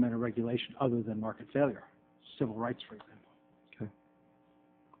implement a regulation other than market failure, civil rights, for example.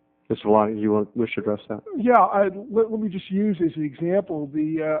 Mr. Vladeck, do you wish to address that? Yeah, let me just use as an example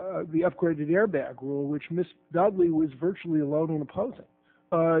the upgraded airbag rule, which Ms. Dudley was virtually alone in opposing.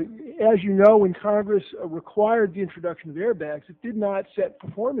 As you know, when Congress required the introduction of airbags, it did not set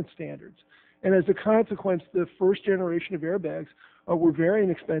performance standards. And as a consequence, the first generation of airbags were very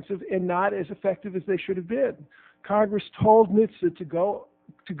inexpensive and not as effective as they should have been. Congress told NHTSA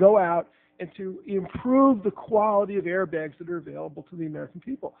to go out and to improve the quality of airbags that are available to the American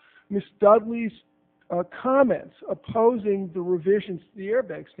people. Ms. Dudley's comments opposing the revisions to the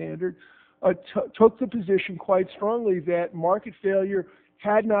airbag standard took the position quite strongly that market failure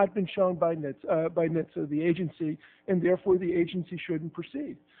had not been shown by NHTSA, the agency, and therefore the agency shouldn't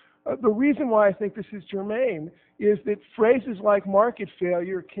proceed. The reason why I think this is germane is that phrases like market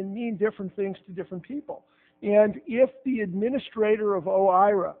failure can mean different things to different people. And if the administrator of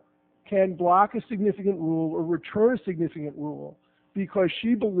OIRA can block a significant rule or return a significant rule because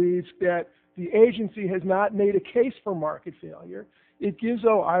she believes that the agency has not made a case for market failure, it gives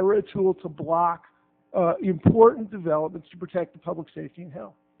OIRA a tool to block important developments to protect the public safety and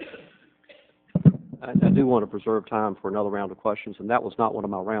health. I do want to preserve time for another round of questions, and that was not one of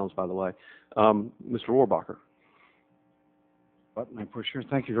my rounds, by the way. Mr. Rohrbacher. Button I push here.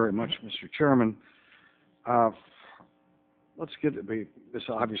 Thank you very much, Mr. Chairman. Let's get this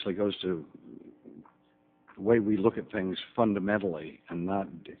obviously goes to the way we look at things fundamentally, and not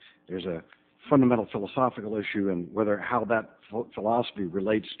there's a fundamental philosophical issue and how that philosophy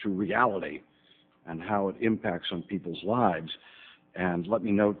relates to reality and how it impacts on people's lives. And let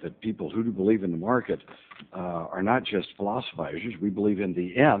me note that people who do believe in the market are not just philosophizers. We believe in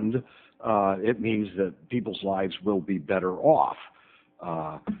the end it means that people's lives will be better off.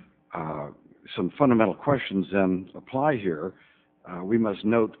 Some fundamental questions then apply here. We must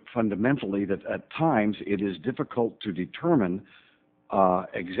note fundamentally that at times it is difficult to determine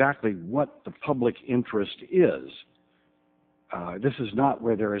exactly what the public interest is. This is not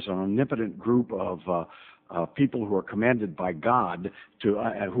where there is an omnipotent group of people who are commanded by God to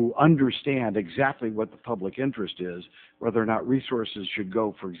who understand exactly what the public interest is, whether or not resources should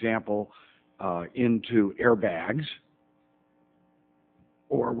go, for example, into airbags,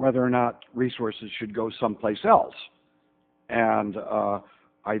 or whether or not resources should go someplace else. And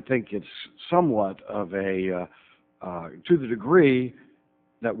I think it's somewhat of a, to the degree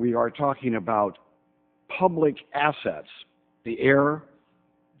that we are talking about public assets the air,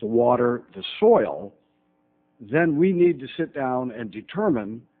 the water, the soil, then we need to sit down and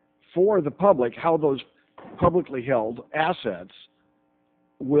determine for the public how those publicly held assets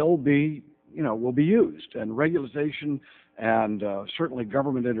will be, will be used. And regulation and certainly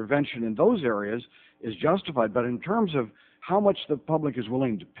government intervention in those areas is justified. But in terms of how much the public is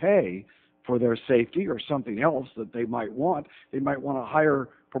willing to pay for their safety or something else that they might want a higher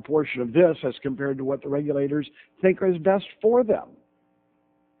proportion of this as compared to what the regulators think is best for them.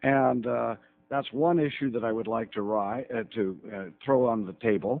 And that's one issue that I would like to throw on the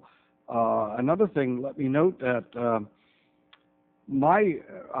table. Another thing, let me note that my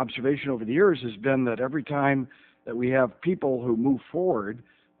observation over the years has been that every time that we have people who move forward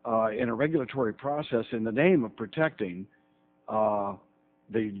in a regulatory process in the name of protecting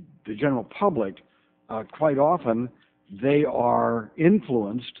the general public, quite often they are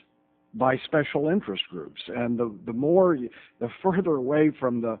influenced by special interest groups. And the further away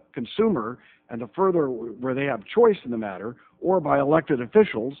from the consumer and the further where they have choice in the matter, or by elected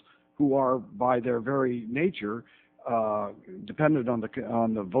officials who are by their very nature dependent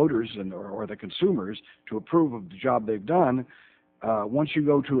on the voters or the consumers to approve of the job they've done, once you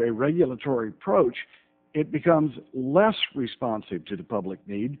go to a regulatory approach, it becomes less responsive to the public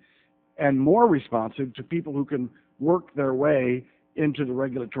need and more responsive to people who can work their way into the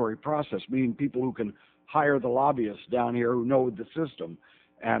regulatory process, meaning people who can hire the lobbyists down here who know the system,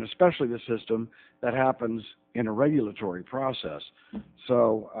 and especially the system that happens in a regulatory process.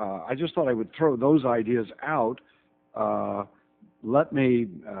 So I just thought I would throw those ideas out. Let me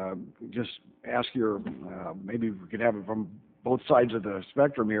just ask your, maybe we could have it from both sides of the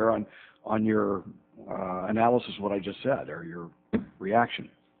spectrum here on your analysis of what I just said, or your reaction.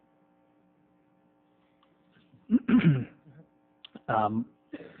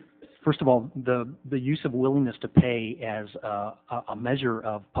 First of all, the use of willingness to pay as a measure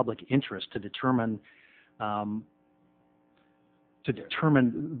of public interest to determine the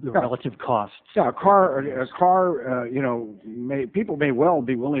relative costs. Yeah, a car, people may well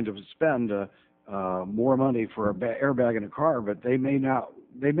be willing to spend more money for an airbag in a car, but they may not.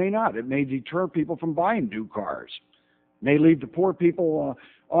 It may deter people from buying new cars. May leave the poor people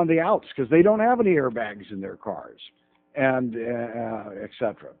on the outs because they don't have any airbags in their cars, and et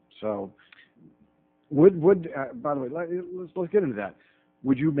cetera. So, by the way, let's get into that.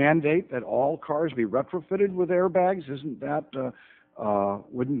 Would you mandate that all cars be retrofitted with airbags?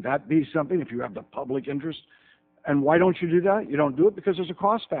 Wouldn't that be something if you have the public interest? And why don't you do that? You don't do it because there's a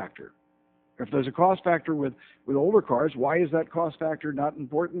cost factor. If there's a cost factor with older cars, why is that cost factor not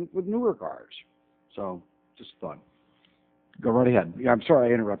important with newer cars? So, just thought. Go right ahead. Yeah, I'm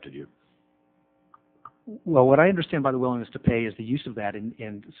sorry I interrupted you. Well, what I understand by the willingness to pay is the use of that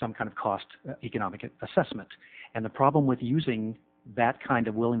in some kind of cost economic assessment. And the problem with using that kind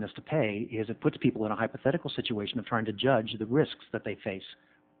of willingness to pay is it puts people in a hypothetical situation of trying to judge the risks that they face.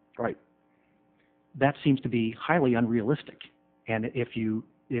 Right. That seems to be highly unrealistic. And if you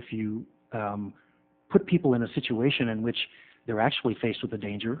put people in a situation in which they're actually faced with a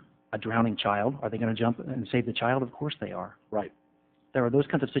danger, a drowning child, are they going to jump and save the child? Of course they are. Right. There are those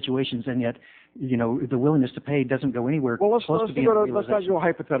kinds of situations, and yet, the willingness to pay doesn't go anywhere close to being a realization. Let's not go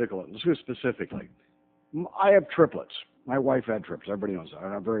hypothetical. Let's go specifically. I have triplets. My wife had triplets. Everybody knows that.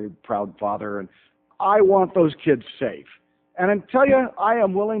 I'm a very proud father, and I want those kids safe. And I tell you, I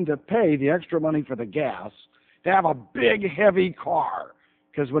am willing to pay the extra money for the gas to have a big, heavy car.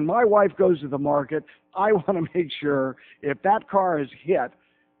 Because when my wife goes to the market, I want to make sure if that car is hit,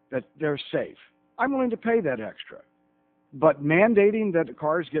 that they're safe. I'm willing to pay that extra. But mandating that the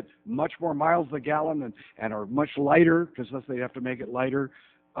cars get much more miles per gallon and are much lighter, because they have to make it lighter,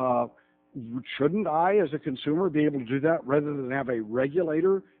 shouldn't I, as a consumer, be able to do that rather than have a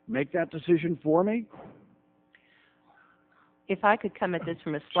regulator make that decision for me? If I could come at this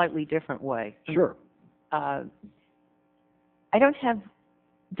from a slightly different way. Sure. I don't have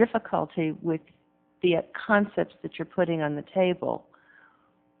difficulty with the concepts that you're putting on the table.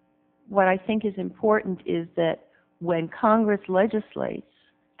 What I think is important is that when Congress legislates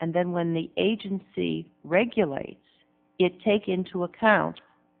and then when the agency regulates, it take into account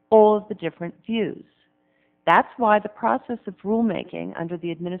all of the different views. That's why the process of rulemaking under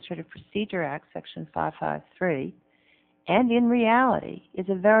the Administrative Procedure Act, Section 553, and in reality is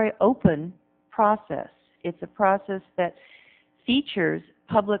a very open process. It's a process that features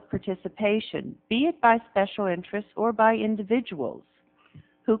public participation, be it by special interests or by individuals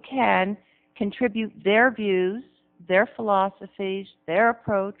who can contribute their views, their philosophies, their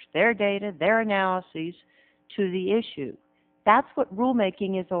approach, their data, their analyses to the issue. That's what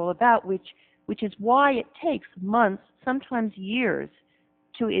rulemaking is all about, which which is why it takes months, sometimes years,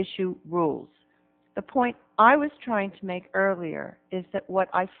 to issue rules. The point I was trying to make earlier is that what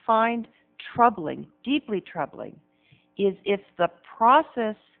I find troubling, deeply troubling, is if the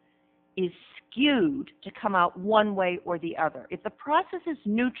process is skewed to come out one way or the other. If the process is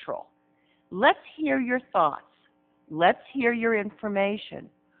neutral, let's hear your thoughts. Let's hear your information.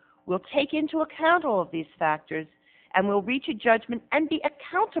 We'll take into account all of these factors, and we'll reach a judgment and be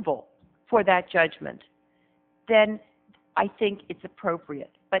accountable for that judgment. Then I think it's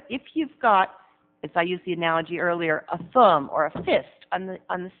appropriate. But if you've got, as I used the analogy earlier, a thumb or a fist on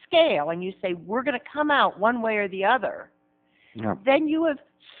the scale, and you say, we're going to come out one way or the other, then you have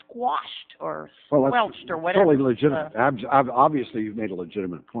squashed or squelched or whatever. Totally legitimate. Obviously, you've made a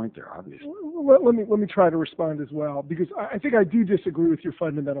legitimate point there, obviously. Let me try to respond as well, because I think I do disagree with your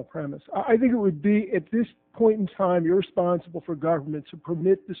fundamental premise. I think it would be, at this point in time, irresponsible for government to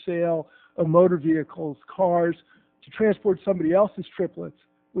permit the sale of motor vehicles, cars, to transport somebody else's triplets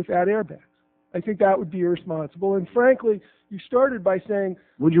without airbags. I think that would be irresponsible. And frankly, you started by saying,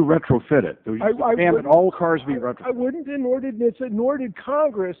 would you retrofit it? Would all cars be retrofitted? I wouldn't, and nor did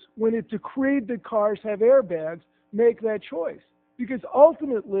Congress, when it decreed that cars have airbags, make that choice. Because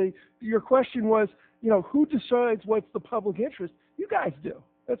ultimately, your question was, who decides what's the public interest? You guys do.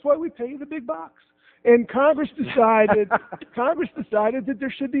 That's why we pay you the big bucks. And Congress decided that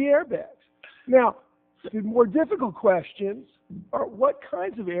there should be airbags. Now, the more difficult questions are what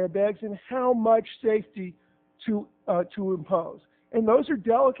kinds of airbags and how much safety to impose. And those are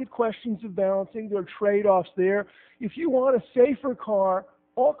delicate questions of balancing. There are trade-offs there. If you want a safer car,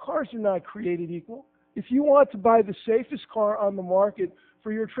 all cars are not created equal. If you want to buy the safest car on the market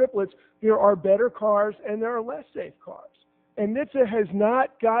for your triplets, there are better cars and there are less safe cars. And NHTSA has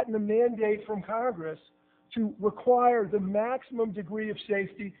not gotten a mandate from Congress to require the maximum degree of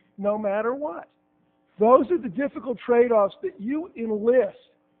safety no matter what. Those are the difficult trade-offs that you enlist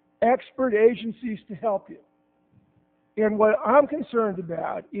expert agencies to help you. And what I'm concerned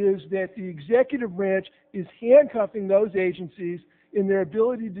about is that the executive branch is handcuffing those agencies in their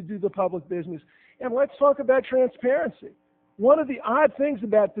ability to do the public business. And let's talk about transparency. One of the odd things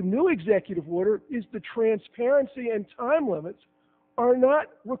about the new executive order is the transparency and time limits are not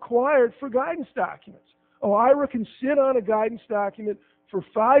required for guidance documents. OIRA can sit on a guidance document for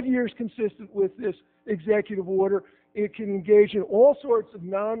 5 years consistent with this executive order. It can engage in all sorts of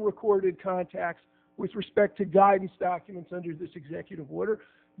non-recorded contacts with respect to guidance documents under this executive order.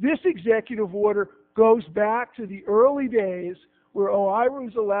 This executive order goes back to the early days where OIRA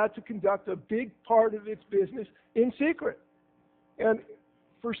was allowed to conduct a big part of its business in secret. And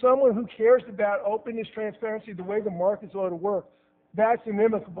for someone who cares about openness, transparency, the way the markets ought to work, that's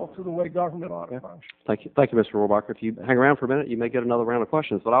inimical to the way government ought to function. Thank you, Mr. Rohrbacher. If you hang around for a minute, you may get another round of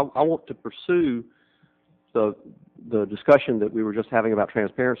questions. But I want to pursue the discussion that we were just having about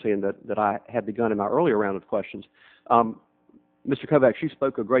transparency and that I had begun in my earlier round of questions. Mr. Kovacs, you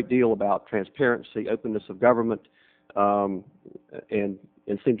spoke a great deal about transparency, openness of government, and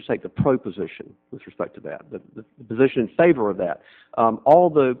seemed to take the pro position with respect to that, the position in favor of that. All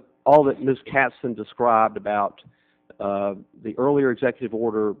that Ms. Katzen described about the earlier executive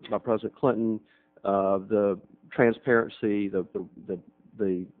order by President Clinton, the transparency,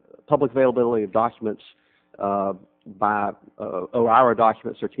 the public availability of documents by OIRA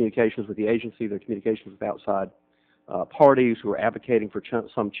documents, their communications with the agency, their communications with outside parties who are advocating for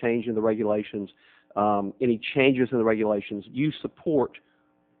some change in the regulations, any changes in the regulations. You support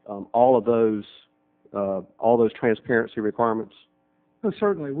all of those transparency requirements? Well,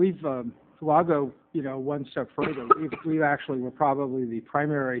 certainly. I'll go, one step further. We actually were probably the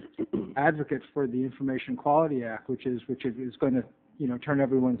primary advocates for the Information Quality Act, which is going to, turn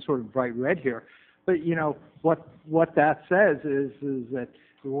everyone sort of bright red here. But what that says is that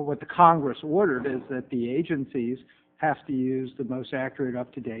what the Congress ordered is that the agencies have to use the most accurate,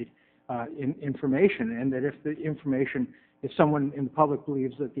 up-to-date information, and that if someone in the public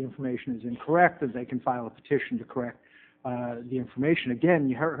believes that the information is incorrect, that they can file a petition to correct the information. Again,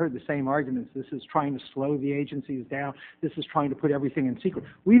 you heard the same arguments. This is trying to slow the agencies down. This is trying to put everything in secret.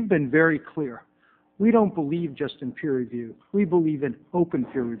 We've been very clear. We don't believe just in peer review. We believe in open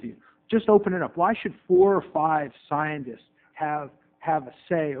peer review. Just open it up. Why should 4 or 5 scientists have a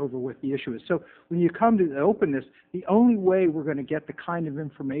say over what the issue is? So when you come to the openness, the only way we're going to get the kind of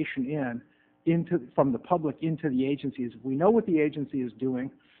information from the public into the agency is if we know what the agency is doing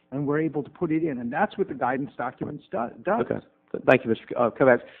and we're able to put it in. And that's what the guidance documents does. Okay. Thank you, Mr.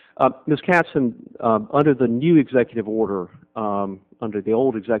 Kovacs. Ms. Katzen, under the new executive order, under the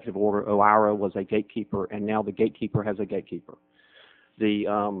old executive order, OIRA was a gatekeeper, and now the gatekeeper has a gatekeeper.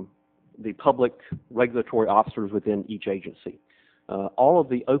 The the public regulatory officers within each agency. All of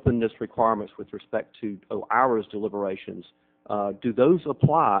the openness requirements with respect to OIRA's deliberations, do those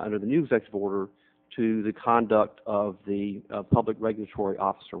apply under the new executive order to the conduct of the public regulatory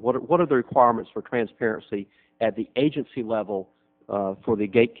officer? What are the requirements for transparency at the agency level for the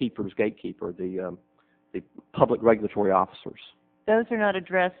gatekeeper's gatekeeper, the public regulatory officers? Those are not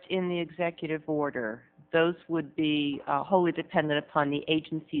addressed in the executive order. Those would be wholly dependent upon the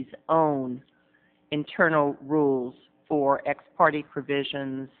agency's own internal rules for ex parte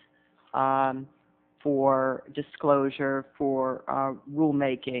provisions, for disclosure, for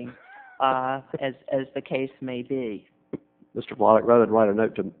rulemaking, as the case may be. Mr. Vladeck, rather than write a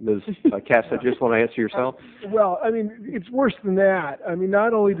note to Ms. Katzen, just want to answer yourself? Well, I mean, it's worse than that. I mean,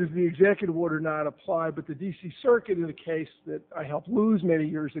 not only does the executive order not apply, but the D.C. Circuit, in a case that I helped lose many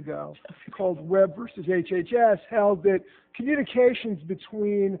years ago, called Webb versus HHS, held that communications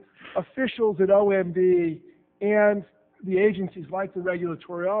between officials at OMB and the agencies, like the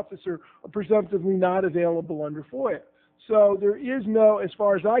regulatory officer, are presumptively not available under FOIA. So there is no, as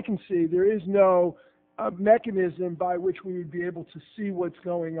far as I can see, there is no mechanism by which we would be able to see what's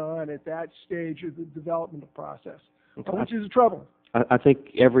going on at that stage of the development process, which is a trouble. I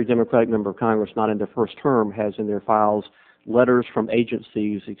think every Democratic member of Congress not in their first term has in their files letters from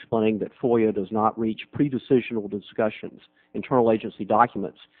agencies explaining that FOIA does not reach pre-decisional discussions, internal agency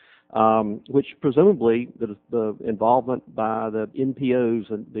documents, which presumably the involvement by the NPOs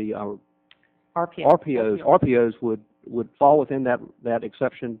and the RPOs would fall within that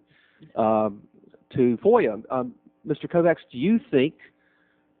exception to FOIA. Mr. Kovacs, do you think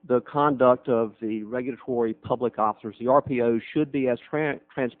the conduct of the regulatory public officers, the RPOs, should be as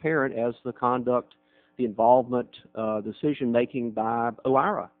transparent as the conduct, the involvement, decision-making by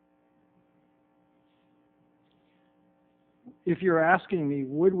OIRA? If you're asking me,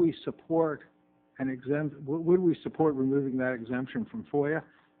 would we support removing that exemption from FOIA?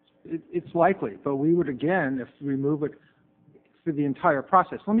 It's likely, but we would, again, if remove it for the entire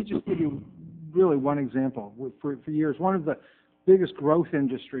process. Let me just give you really one example. For years, one of the biggest growth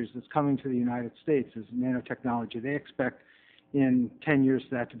industries that's coming to the United States is nanotechnology. They expect in 10 years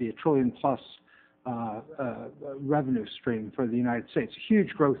that to be a $1 trillion+ revenue stream for the United States, a huge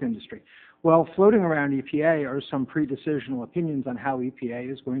growth industry. Well, floating around EPA are some pre-decisional opinions on how EPA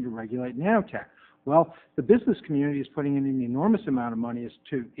is going to regulate nanotech. Well, the business community is putting in an enormous amount of money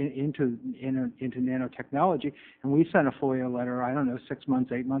into nanotechnology, and we sent a FOIA letter, I don't know, 6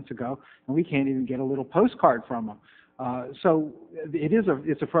 months, 8 months ago, and we can't even get a little postcard from them. So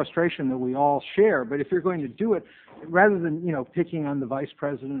it's a frustration that we all share. But if you're going to do it, rather than picking on the vice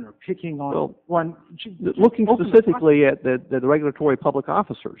president or picking on one, looking specifically at the regulatory public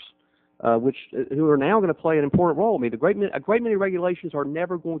officers, who are now going to play an important role. I mean, a great many regulations are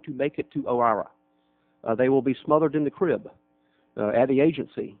never going to make it to OIRA. They will be smothered in the crib at the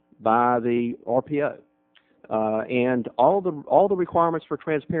agency by the RPO. And all the requirements for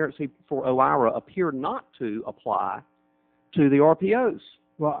transparency for OIRA appear not to apply to the RPOs.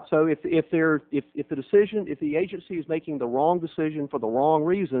 Well, so if the agency is making the wrong decision for the wrong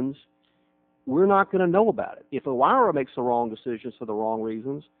reasons, we're not going to know about it. If OIRA makes the wrong decisions for the wrong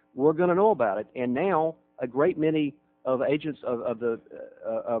reasons, we're going to know about it. And now a great many of agents of the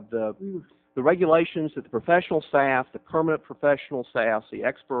regulations that the professional staff, the permanent professional staff, the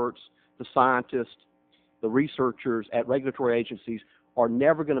experts, the scientists, the researchers at regulatory agencies are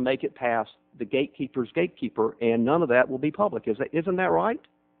never going to make it past the gatekeeper's gatekeeper, and none of that will be public. Isn't that right?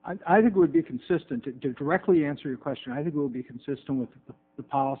 I think it would be consistent, to directly answer your question, I think it would be consistent with the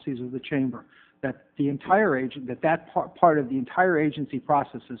policies of the Chamber, that the entire part of the entire agency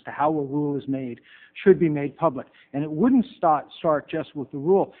process as to how a rule is made should be made public. And it wouldn't start just with the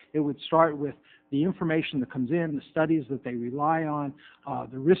rule. It would start with the information that comes in, the studies that they rely on,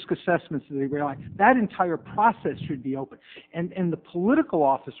 the risk assessments that they rely on. That entire process should be open. And the political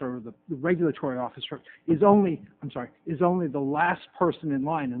officer, or the regulatory officer, is only the last person in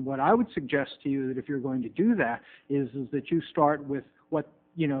line. And what I would suggest to you, that if you're going to do that, is that you start with what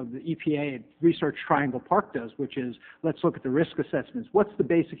the EPA at Research Triangle Park does, which is, let's look at the risk assessments. What's the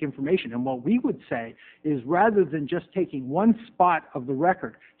basic information? And what we would say is, rather than just taking one spot of the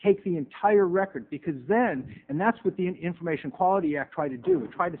record, take the entire record, because then, and that's what the Information Quality Act tried to do.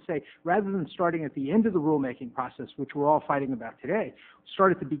 It tried to say, rather than starting at the end of the rulemaking process, which we're all fighting about today,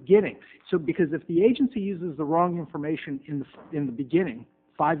 start at the beginning. So, because if the agency uses the wrong information in the beginning,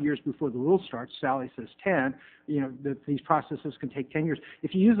 5 years before the rule starts, Sally says 10, that these processes can take 10 years.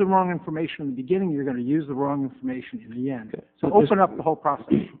 If you use the wrong information in the beginning, you're going to use the wrong information in the end. Okay. So open up the whole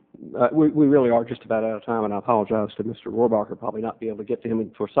process. we really are just about out of time, and I apologize to Mr. Rohrbacher, probably not be able to get to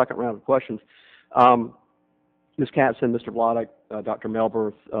him for a second round of questions. Ms. Katzen, Mr. Vladeck, Dr.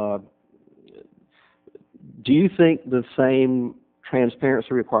 Melberth, do you think the same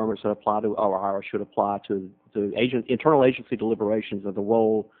transparency requirements that apply to OIRA should apply to internal agency deliberations of the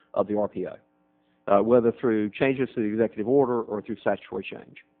role of the RPO, whether through changes to the executive order or through statutory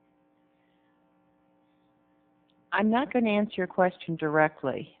change? I'm not going to answer your question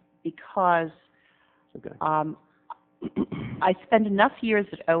directly because Okay. I spent enough years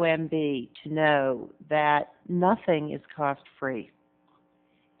at OMB to know that nothing is cost-free.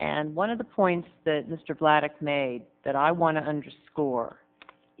 And one of the points that Mr. Vladeck made that I want to underscore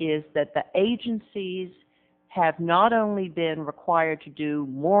is that the agencies have not only been required to do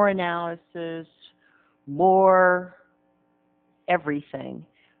more analysis, more everything,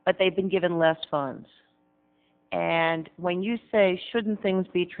 but they've been given less funds. And when you say, shouldn't things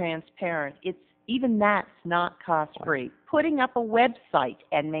be transparent, even that's not cost-free. Putting up a website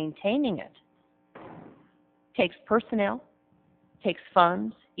and maintaining it takes personnel, takes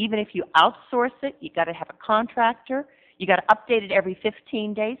funds. Even if you outsource it, you got to have a contractor. You got to update it every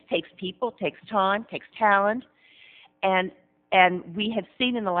 15 days. Takes people, takes time, takes talent. And we have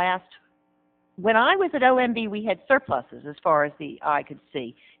seen in the last, when I was at OMB, we had surpluses as far as the eye could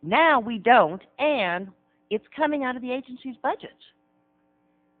see. Now we don't, and it's coming out of the agency's budget.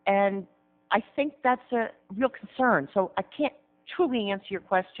 And I think that's a real concern. So I can't truly answer your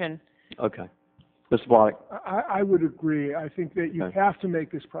question. Okay. Mr. Vladeck. I would agree. I think that you have to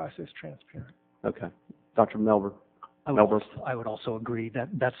make this process transparent. Okay. Dr. Melberth. I would also agree that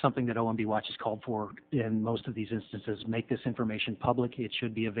that's something that OMB Watch has called for in most of these instances. Make this information public. It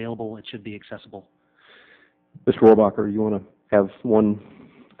should be available. It should be accessible. Mr. Rohrbacher, you want to have one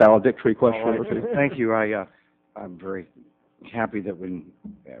valedictory question or two? Thank you. I'm very happy that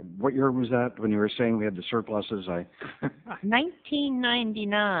what year was that when you were saying we had the surpluses?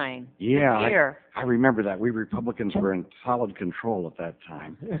 1999. Yeah, I remember that. We Republicans were in solid control at that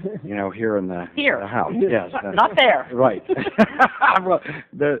time. Here in the House. Yes, not there. Right. Well,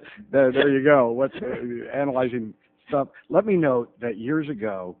 there you go. What's analyzing stuff? Let me note that years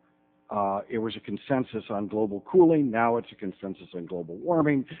ago, it was a consensus on global cooling. Now it's a consensus on global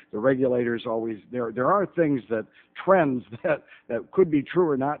warming. The regulators always, there are things trends that could be true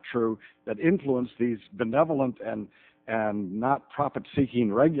or not true that influence these benevolent and not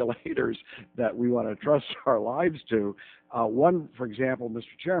profit-seeking regulators that we want to trust our lives to. One, for example,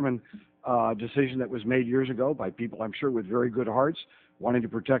 Mr. Chairman, decision that was made years ago by people, I'm sure, with very good hearts, wanting to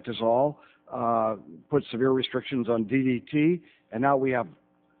protect us all, put severe restrictions on DDT, and now we have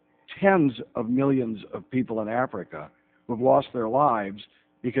tens of millions of people in Africa who have lost their lives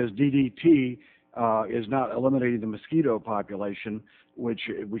because DDT is not eliminating the mosquito population, which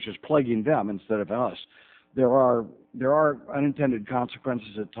is plaguing them instead of us. There are unintended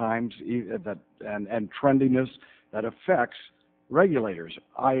consequences at times and trendiness that affects regulators.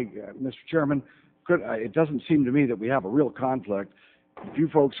 Mr. Chairman, it doesn't seem to me that we have a real conflict. If you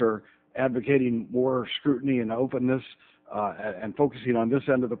folks are advocating more scrutiny and openness and focusing on this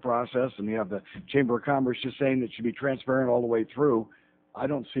end of the process, and you have the Chamber of Commerce just saying it should be transparent all the way through, I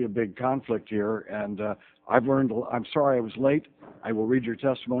don't see a big conflict here. And I've learned, I'm sorry I was late. I will read your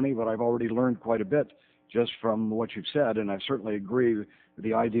testimony, but I've already learned quite a bit just from what you've said, and I certainly agree with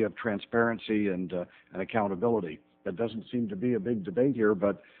the idea of transparency and accountability. That doesn't seem to be a big debate here,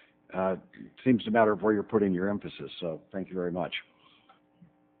 but it seems to matter of where you're putting your emphasis. So thank you very much.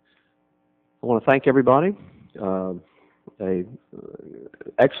 I want to thank everybody.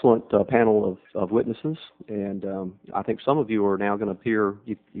 Excellent panel of witnesses, and I think some of you are now going to appear.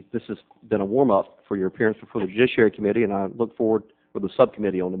 This has been a warm-up for your appearance before the Judiciary Committee, and I look forward with the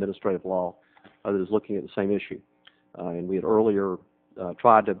Subcommittee on Administrative Law that is looking at the same issue. And we had earlier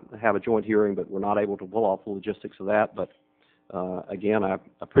tried to have a joint hearing, but we're not able to pull off the logistics of that. But again, I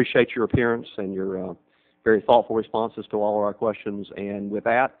appreciate your appearance and your very thoughtful responses to all of our questions. And with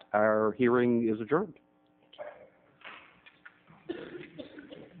that, our hearing is adjourned.